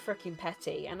so freaking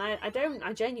petty, and I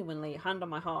genuinely, hand on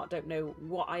my heart, don't know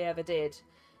what I ever did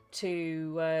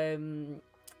to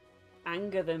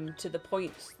anger them to the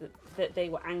point that they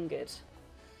were angered.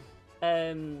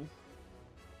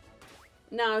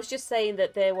 No, I was just saying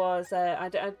that there was I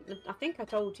think I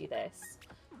told you this.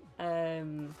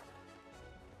 There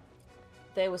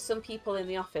were some people in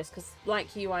the office, because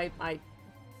like you, I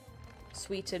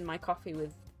sweeten my coffee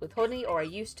with honey, or I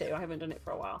used to. I haven't done it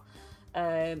for a while.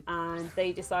 And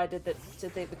they decided that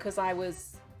because I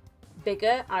was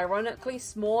bigger, ironically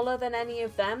smaller than any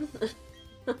of them,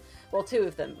 Well, two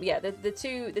of them. Yeah, the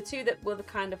two that were the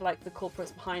kind of like the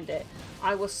culprits behind it.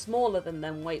 I was smaller than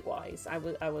them weight wise.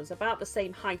 I was about the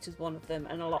same height as one of them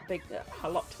and a lot bigger, a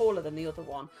lot taller than the other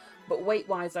one. But weight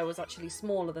wise, I was actually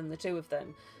smaller than the two of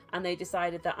them. And they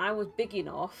decided that I was big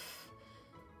enough,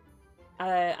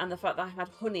 and the fact that I had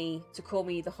honey to call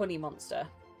me the honey monster.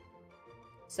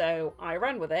 So I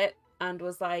ran with it and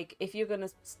was like, if you're gonna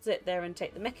sit there and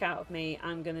take the mick out of me,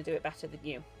 I'm gonna do it better than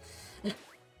you.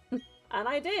 And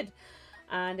I did,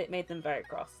 and it made them very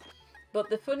cross. But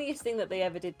the funniest thing that they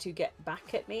ever did to get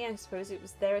back at me, I suppose it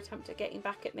was their attempt at getting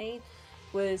back at me,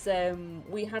 was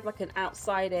we had like an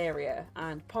outside area,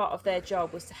 and part of their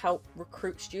job was to help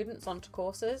recruit students onto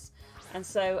courses. And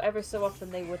so every so often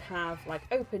they would have like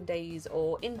open days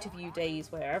or interview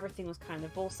days where everything was kind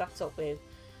of all set up with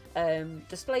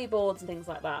display boards and things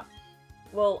like that.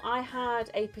 Well, I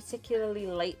had a particularly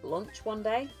late lunch one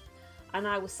day, and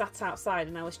I was sat outside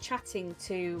and I was chatting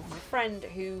to my friend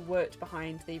who worked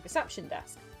behind the reception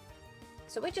desk.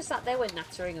 So we just sat there, we're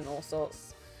nattering and all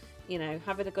sorts, you know,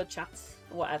 having a good chat,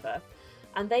 whatever.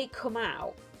 And they come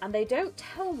out and they don't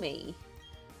tell me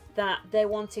that they're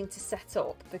wanting to set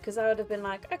up, because I would have been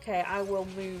like, okay, I will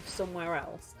move somewhere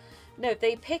else. No,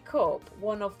 they pick up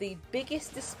one of the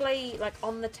biggest display, like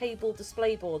on the table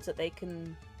display boards that they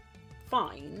can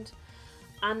find,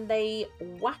 and they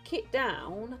whack it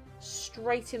down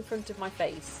straight in front of my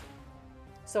face.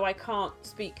 So I can't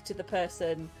speak to the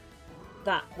person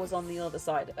that was on the other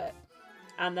side of it,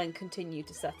 and then continue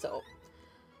to set up.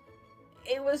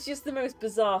 It was just the most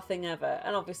bizarre thing ever.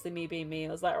 And obviously me being me,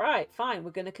 I was like, right, fine, we're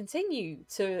going to continue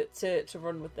to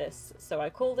run with this. So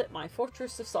I called it my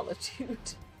Fortress of Solitude.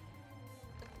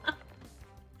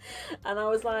 And I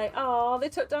was like, oh, they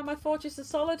took down my Fortress of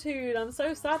Solitude. I'm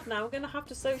so sad now. I'm going to have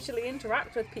to socially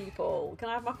interact with people. Can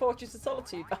I have my Fortress of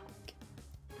Solitude back?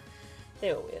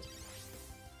 They were weird.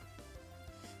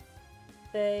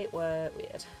 They were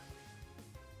weird.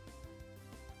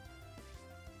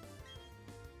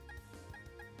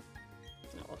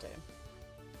 That will do.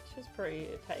 She was pretty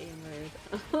petty and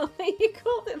rude. You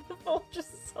called it the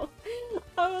Fortress of Solitude.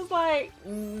 I was like,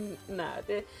 no.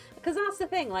 Because that's the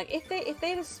thing, like, if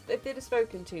they'd have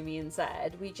spoken to me and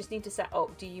said, we just need to set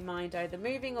up, do you mind either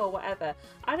moving or whatever,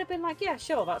 I'd have been like, yeah,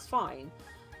 sure, that's fine.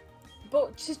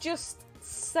 But to just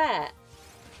set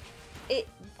it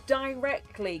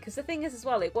directly, because the thing is as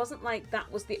well, it wasn't like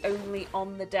that was the only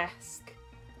on the desk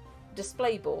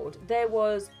display board. There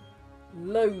was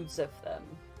loads of them.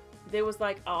 There was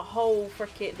like a whole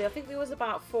frickin', I think there was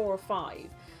about 4 or 5,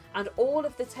 and all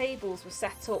of the tables were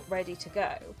set up ready to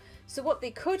go. So what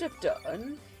they could have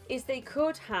done is they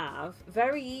could have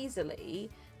very easily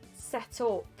set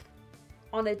up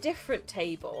on a different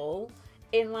table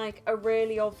in like a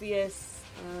really obvious,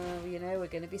 you know, we're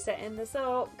going to be setting this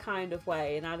up kind of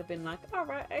way. And I'd have been like, all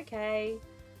right, okay.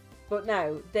 But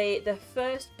no, the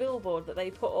first billboard that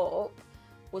they put up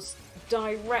was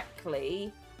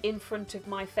directly in front of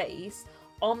my face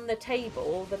on the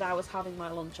table that I was having my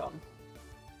lunch on.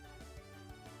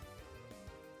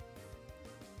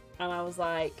 And I was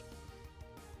like,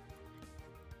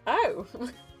 oh,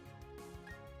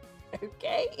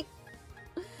 okay.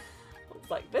 I was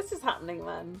like, this is happening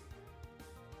then.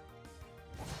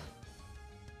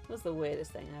 It was the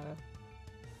weirdest thing ever.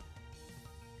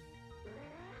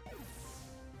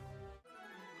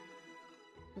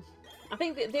 I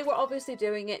think that they were obviously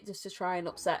doing it just to try and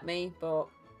upset me, but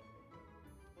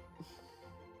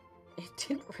it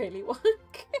didn't really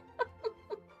work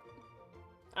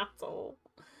at all.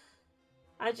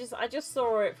 I just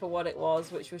saw it for what it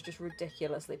was, which was just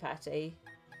ridiculously petty.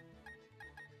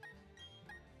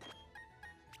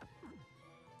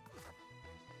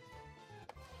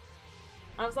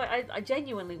 I was like, I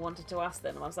genuinely wanted to ask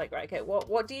them, and I was like, right, okay,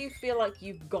 what do you feel like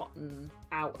you've gotten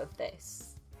out of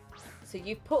this? So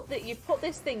you've put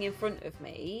this thing in front of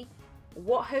me.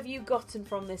 What have you gotten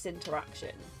from this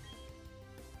interaction?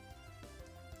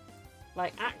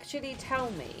 Like, actually tell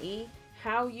me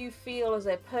how you feel as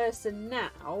a person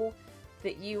now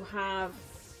that you have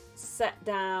set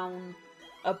down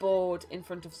a board in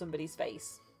front of somebody's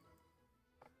face.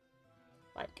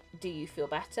 Like, do you feel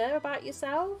better about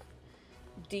yourself?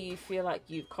 Do you feel like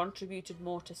you've contributed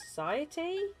more to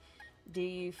society? Do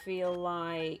you feel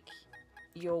like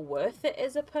you're worth it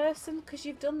as a person because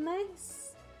you've done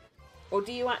this? Or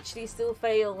do you actually still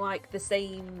feel like the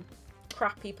same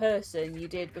crappy person you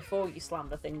did before you slammed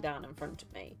the thing down in front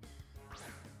of me?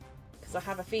 Because I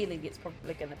have a feeling it's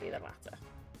probably going to be the latter.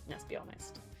 Let's be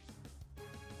honest.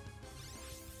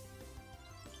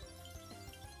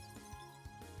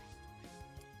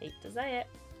 Hate to say it.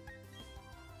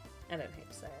 I don't hate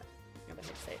to say it. I don't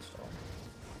hate to say it at all.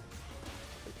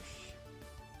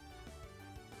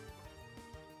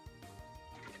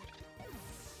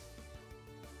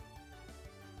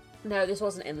 No, this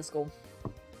wasn't in the school.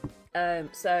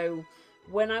 So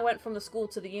when I went from the school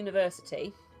to the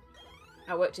university,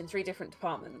 I worked in 3 different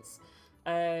departments.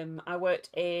 I worked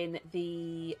in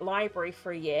the library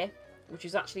for a year, which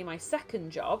was actually my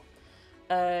second job.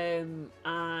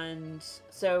 And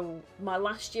so my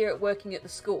last year at working at the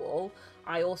school,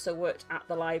 I also worked at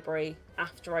the library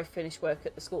after I finished work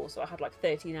at the school. So I had like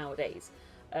 13-hour days.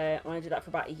 And I did that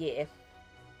for about a year.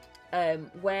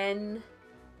 When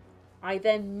I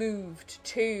then moved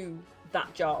to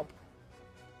that job,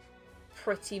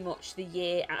 pretty much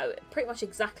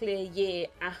exactly a year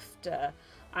after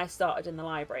I started in the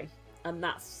library, and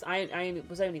I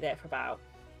was only there for about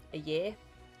a year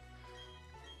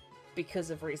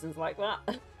because of reasons like that.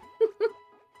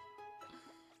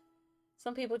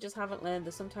 Some people just haven't learned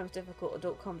the sometimes difficult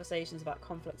adult conversations about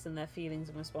conflicts and their feelings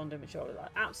and respond immaturely.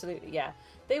 Like, absolutely, yeah.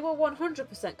 They were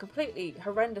 100% completely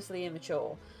horrendously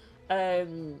immature.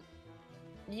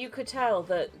 You could tell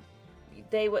that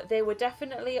they were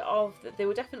definitely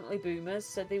boomers,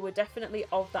 so they were definitely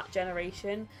of that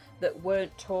generation that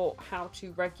weren't taught how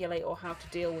to regulate or how to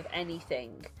deal with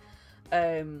anything.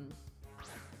 Because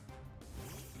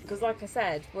like I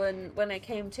said, when it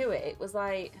came to it, it was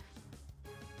like,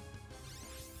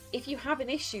 if you have an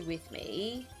issue with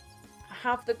me,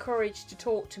 have the courage to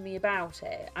talk to me about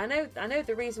it. I know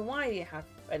the reason why you have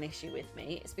an issue with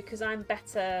me. It's because I'm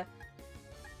better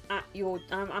at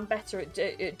I'm better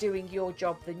at doing your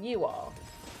job than you are.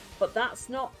 But that's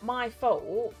not my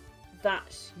fault.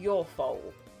 That's your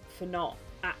fault for not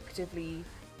actively.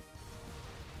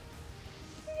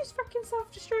 You just freaking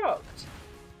self-destruct,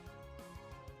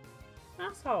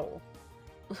 asshole.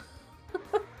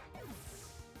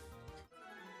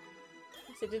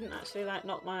 It didn't actually like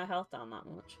knock my health down that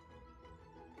much.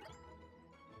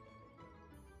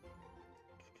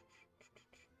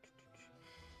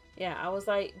 Yeah, I was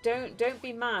like, don't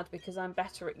be mad because I'm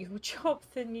better at your job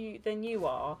than you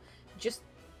are. Just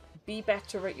be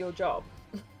better at your job.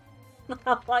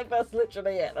 Like, that's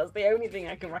literally it. That's the only thing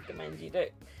I can recommend you do.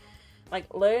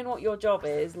 Like, learn what your job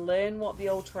is, learn what the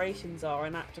alterations are,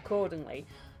 and act accordingly.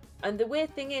 And the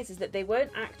weird thing is that they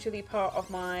weren't actually part of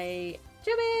my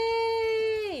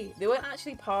Jimmy! They weren't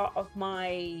actually part of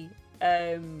my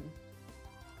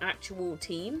actual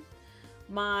team.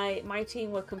 My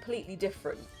team were completely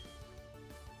different.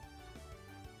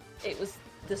 It was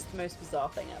just the most bizarre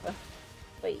thing ever.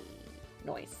 Wait,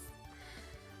 noise.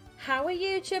 How are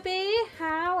you, Chubby?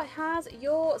 How has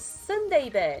your Sunday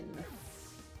been?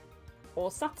 Or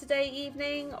Saturday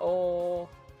evening, or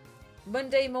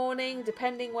Monday morning,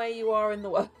 depending where you are in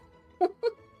the world.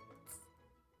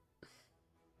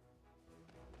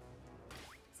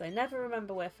 So I never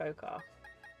remember where folk are.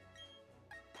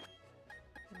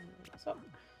 What's up?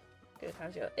 Good,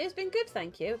 how's your... It's been good,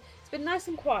 thank you. It's been nice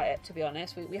and quiet, to be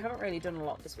honest. We haven't really done a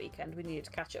lot this weekend. We needed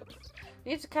to catch up.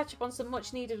 We needed to catch up on some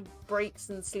much needed breaks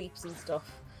and sleeps and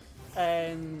stuff.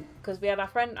 Because we had I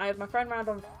had my friend round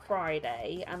on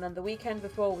Friday, and then the weekend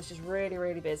before was just really,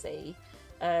 really busy.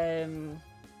 Dan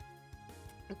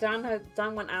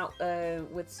went out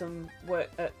with some work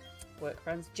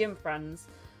friends, gym friends,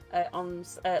 on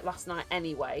last night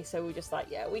anyway, so we were just like,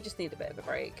 yeah, we just need a bit of a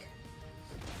break.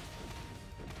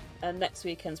 And next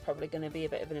weekend's probably going to be a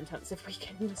bit of an intensive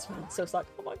weekend as well, so it's like,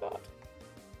 oh my god,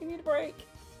 we need a break,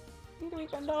 we need a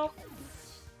weekend off.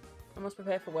 I must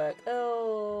prepare for work.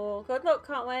 Oh, good luck,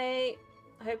 can't wait.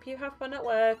 I hope you have fun at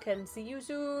work and see you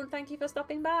soon. Thank you for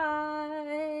stopping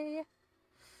by.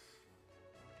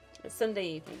 It's Sunday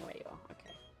evening where you are.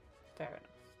 Okay, fair enough.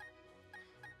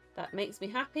 That makes me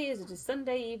happy as it is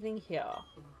Sunday evening here.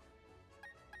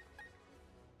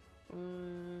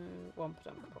 1% will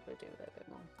probably do a little bit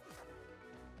more.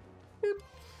 Boop.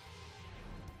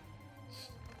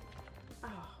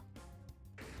 Oh.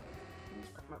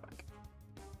 Just crack my back.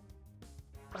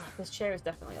 Oh, this chair is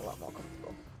definitely a lot more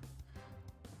comfortable.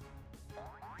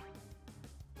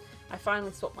 I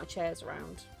finally swapped my chairs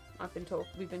around.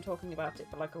 We've been talking about it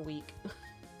for like a week.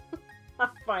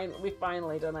 We've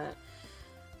finally done it.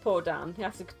 Poor Dan. He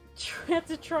had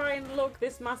to try and lug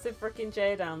this massive freaking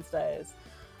chair downstairs.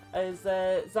 As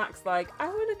Zach's like, I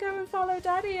want to go and follow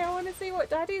Daddy. I want to see what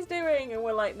Daddy's doing. And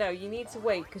we're like, no, you need to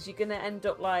wait because you're going to end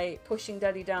up like pushing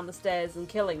Daddy down the stairs and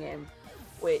killing him.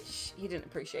 Which he didn't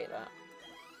appreciate that.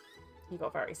 He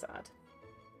got very sad.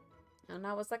 And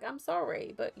I was like, I'm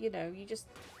sorry, but you know, you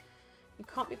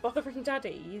can't be bothering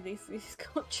Daddy. He's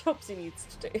got jobs he needs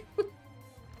to do.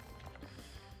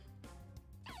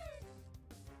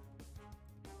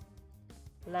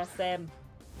 Bless him.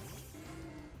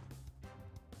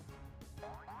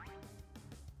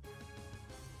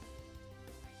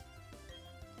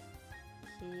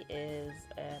 He is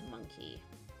a monkey. key.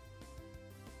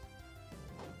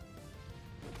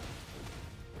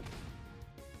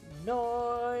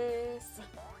 Nice!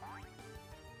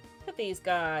 Look at these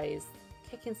guys.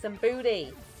 Kicking some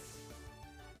booty.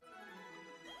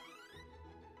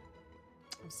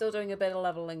 I'm still doing a bit of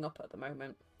leveling up at the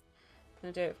moment. I'm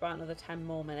going to do it for about another 10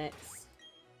 more minutes.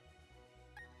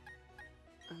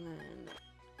 And then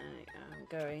I am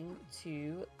going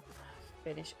to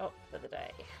finish up for the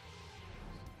day.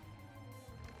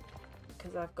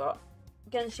 Because I've got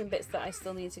Genshin bits that I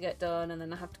still need to get done, and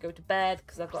then I have to go to bed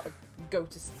because I've got to go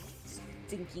to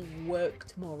stinking work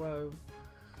tomorrow.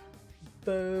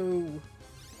 Boo.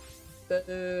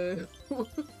 Boo.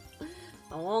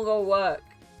 I want to go work.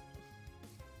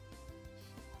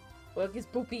 Work is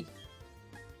poopy.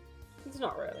 It's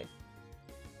not really.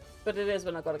 But it is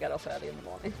when I've got to get up early in the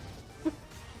morning.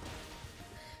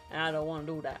 And I don't want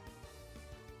to do that.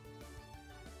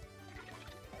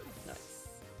 Nice.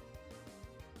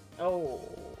 Oh.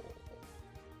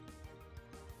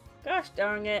 Gosh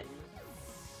darn it.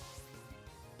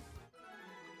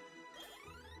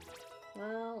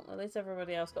 Well, at least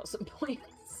everybody else got some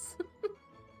points. I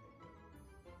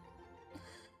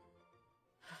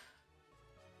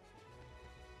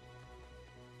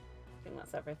think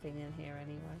that's everything in here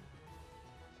anyway.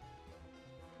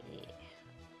 Yeah.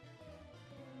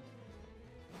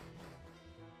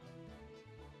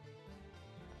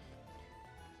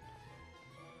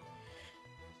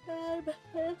 I'm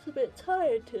a bit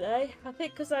tired today. I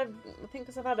think because I've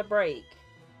had a break.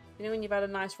 You know when you've had a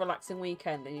nice relaxing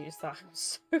weekend and you just like, I'm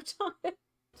so tired.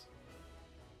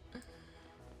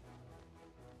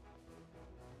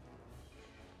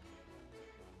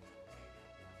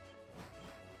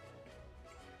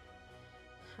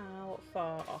 How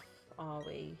far off are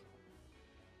we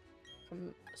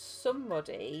from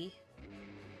somebody?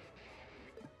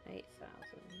 8,000.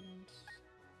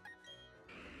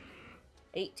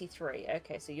 83.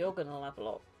 Okay, so you're gonna level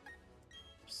up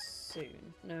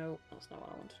soon. No, that's not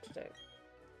what I wanted to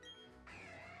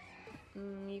do.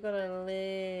 You gotta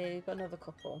live. You've got another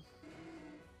couple.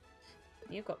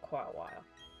 You've got quite a while.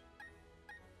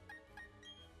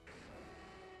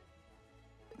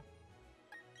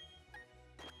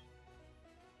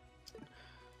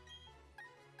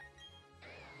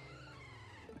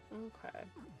 Okay. I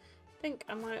think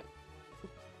I might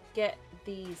get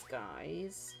these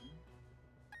guys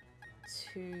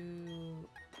to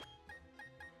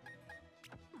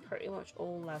pretty much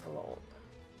all level up.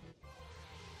 A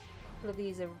couple of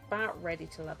these are about ready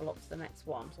to level up to the next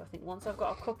one. So I think once I've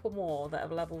got a couple more that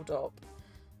have leveled up,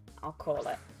 I'll call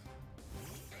it.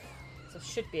 So I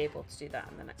should be able to do that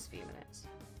in the next few minutes.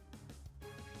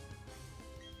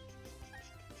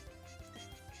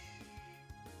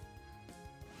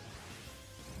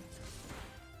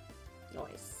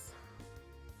 Nice.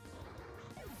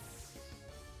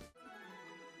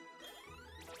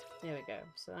 There we go.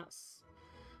 So that's...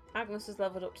 Agnes has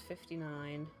leveled up to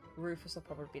 59. Rufus will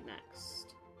probably be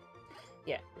next.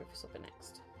 Yeah, Rufus will be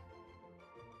next.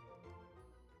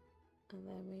 And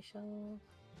then we shall...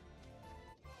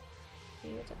 see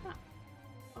it at that.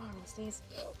 Oh, I'll sneeze.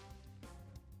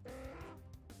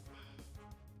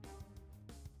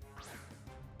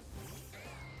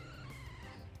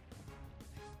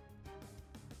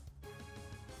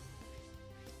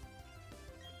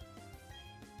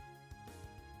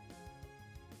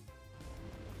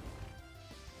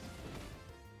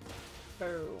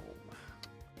 Boom.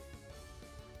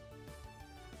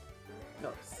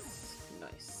 Nice.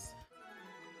 Nice.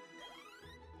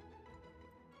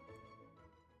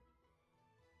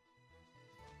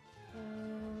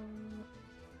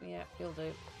 Yeah, you'll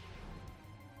do.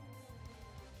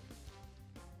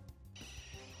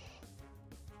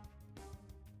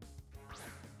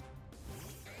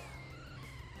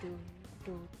 Do,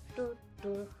 do, do,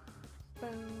 do.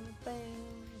 Bam, bam,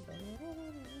 bam.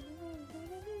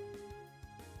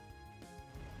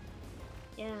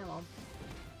 Yeah, Mom.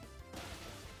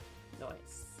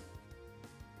 Nice.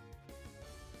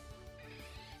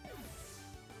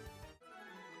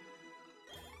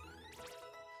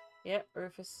 Yep,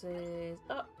 Rufus is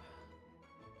up.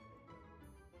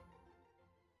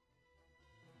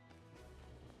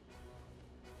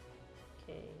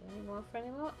 Okay, any more for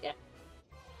any more? Yep.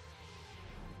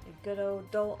 A good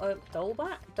old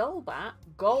Golbat?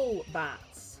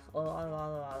 Golbats.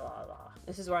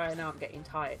 This is where I know I'm getting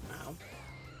tired now.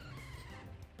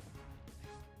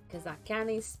 Because I can't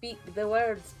even speak the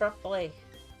words properly.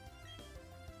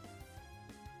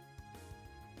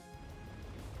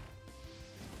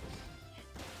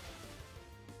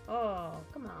 Oh,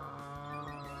 come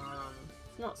on.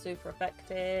 It's not super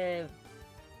effective.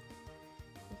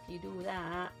 If you do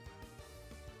that.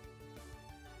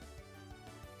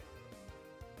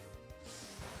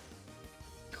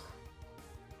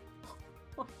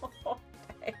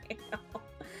 hell.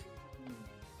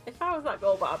 If I was that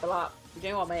goal, but I'd be like, you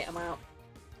know what, mate, I'm out.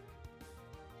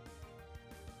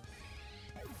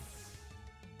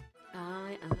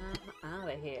 I am out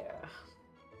of here.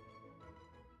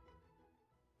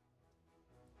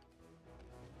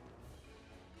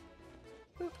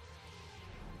 Boop.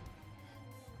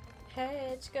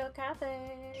 Hedge go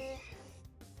Kathy.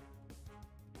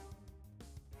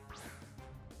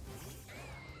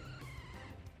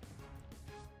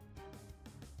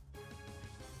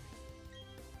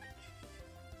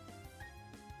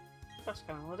 That's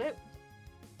kind of what it.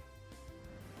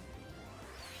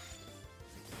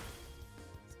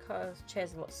 This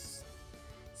chair's a lot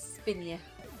spinnier.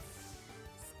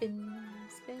 Spin,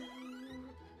 spin,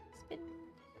 spin.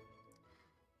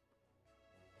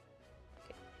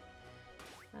 Okay.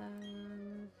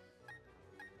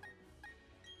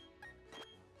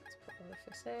 Let's put all of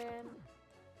this in.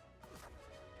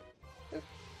 Oop.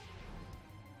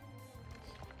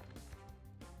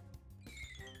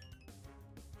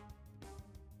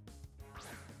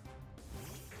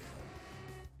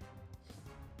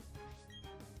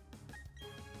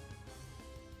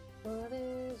 What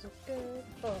is it good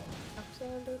for?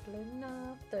 Absolutely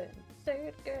nothing. Say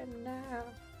it again now.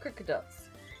 Cricket dots.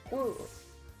 Woo.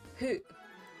 Who?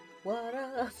 What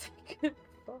else is good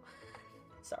for?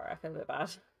 Sorry, I feel a bit bad.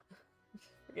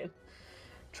 Again,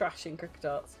 trashing cricket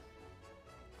dots.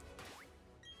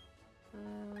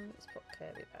 Let's put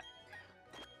Kirby back.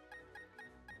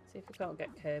 See if we can't get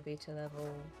Kirby to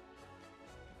level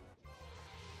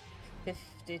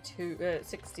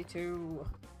 62.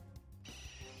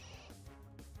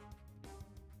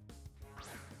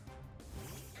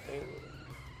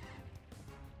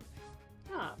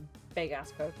 Ah, big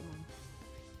ass Pokemon.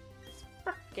 It's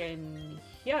freaking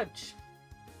huge.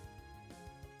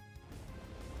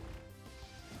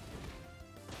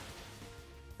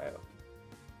 Oh.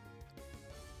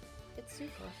 It's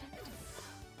super effective.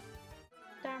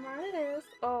 Damn right it is.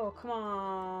 Oh, come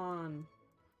on.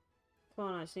 Come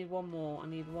on, I just need one more. I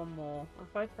need one more.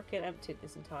 If I freaking emptied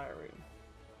this entire room.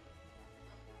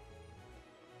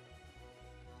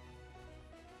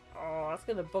 Oh, that's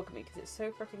gonna bug me because it's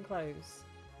so freaking close.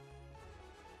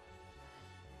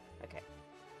 Okay.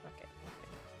 Okay.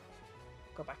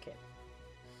 Go back in.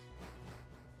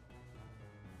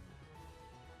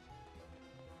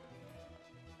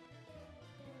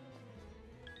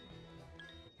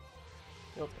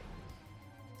 You'll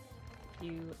do.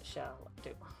 You shall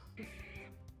do.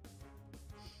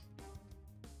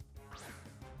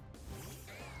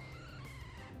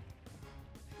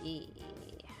 Yeah.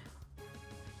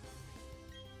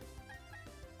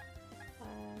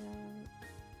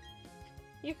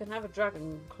 You can have a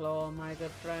dragon claw, my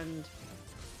good friend.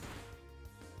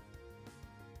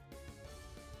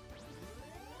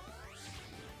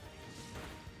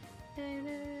 Oh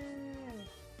no.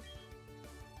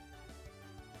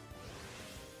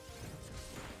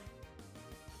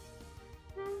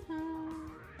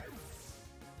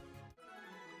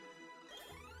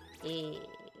 Yeah,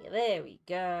 there we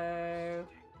go.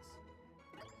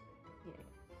 Yeah.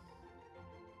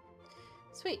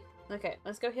 Sweet. Okay,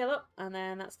 let's go heal up, and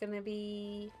then that's gonna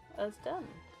be us done.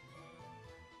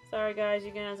 Sorry guys,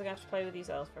 you guys are gonna have to play with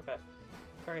yourselves for a bit.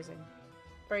 Phrasing.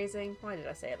 Phrasing? Why did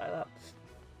I say it like that?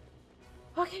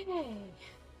 Okay.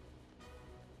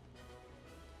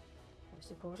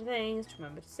 Most important things to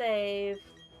remember to save.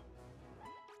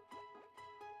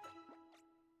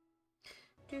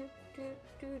 Do, do,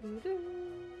 do, do, do.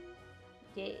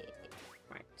 Yeah.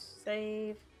 Right,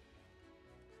 save.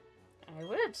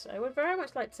 I would very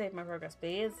much like to save my progress,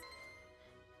 please.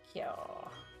 Yeah.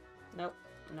 Nope.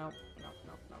 Nope. Nope.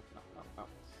 Nope. Nope. Nope. Nope. Nope.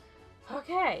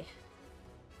 Okay.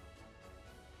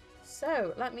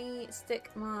 So, let me stick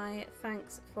my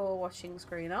thanks for watching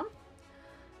screen on.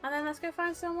 And then let's go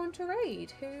find someone to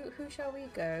raid. Who shall we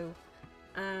go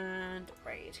and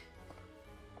raid?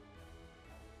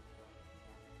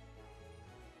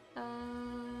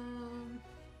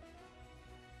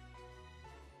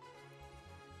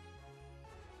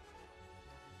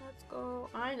 Let's go.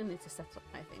 I need to set up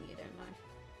my thingy, don't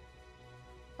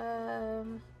I?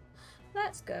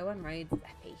 Let's go and raid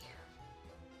Zeppy.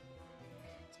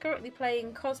 It's currently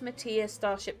playing Cosmetia,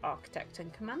 Starship Architect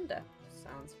and Commander.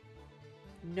 Sounds...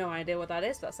 no idea what that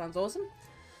is, but that sounds awesome.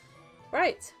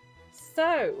 Right,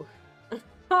 so...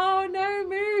 oh no,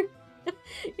 Moo!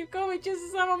 You've got me just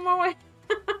as I'm on my way.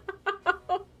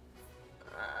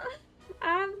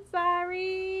 I'm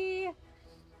sorry.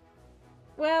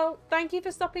 Well, thank you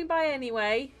for stopping by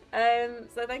anyway.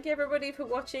 So thank you everybody for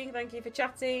watching. Thank you for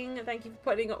chatting. Thank you for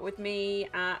putting up with me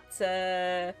at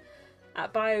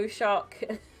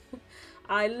BioShock.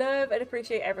 I love and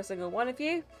appreciate every single one of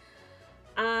you.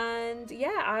 And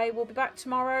yeah, I will be back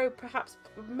tomorrow, perhaps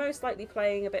most likely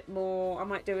playing a bit more. I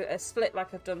might do a split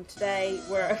like I've done today,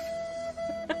 where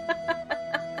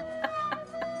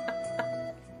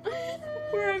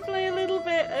where I play a little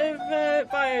bit of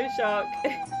Bioshock.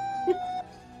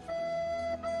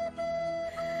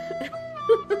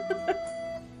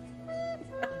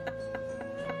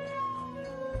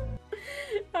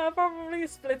 I'll probably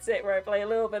split it where I play a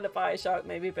little bit of Bioshock,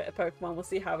 maybe a bit of Pokemon. We'll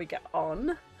see how we get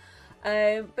on.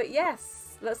 But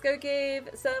yes, let's go give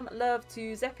some love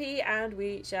to Zeppy, and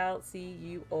we shall see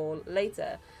you all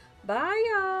later.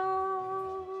 Bye, y'all!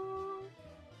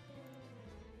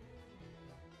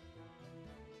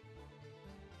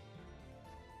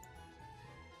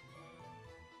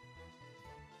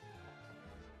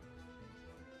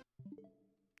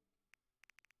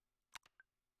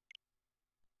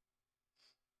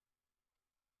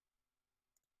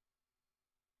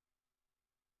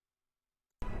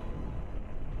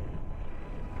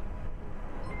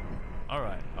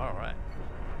 All right.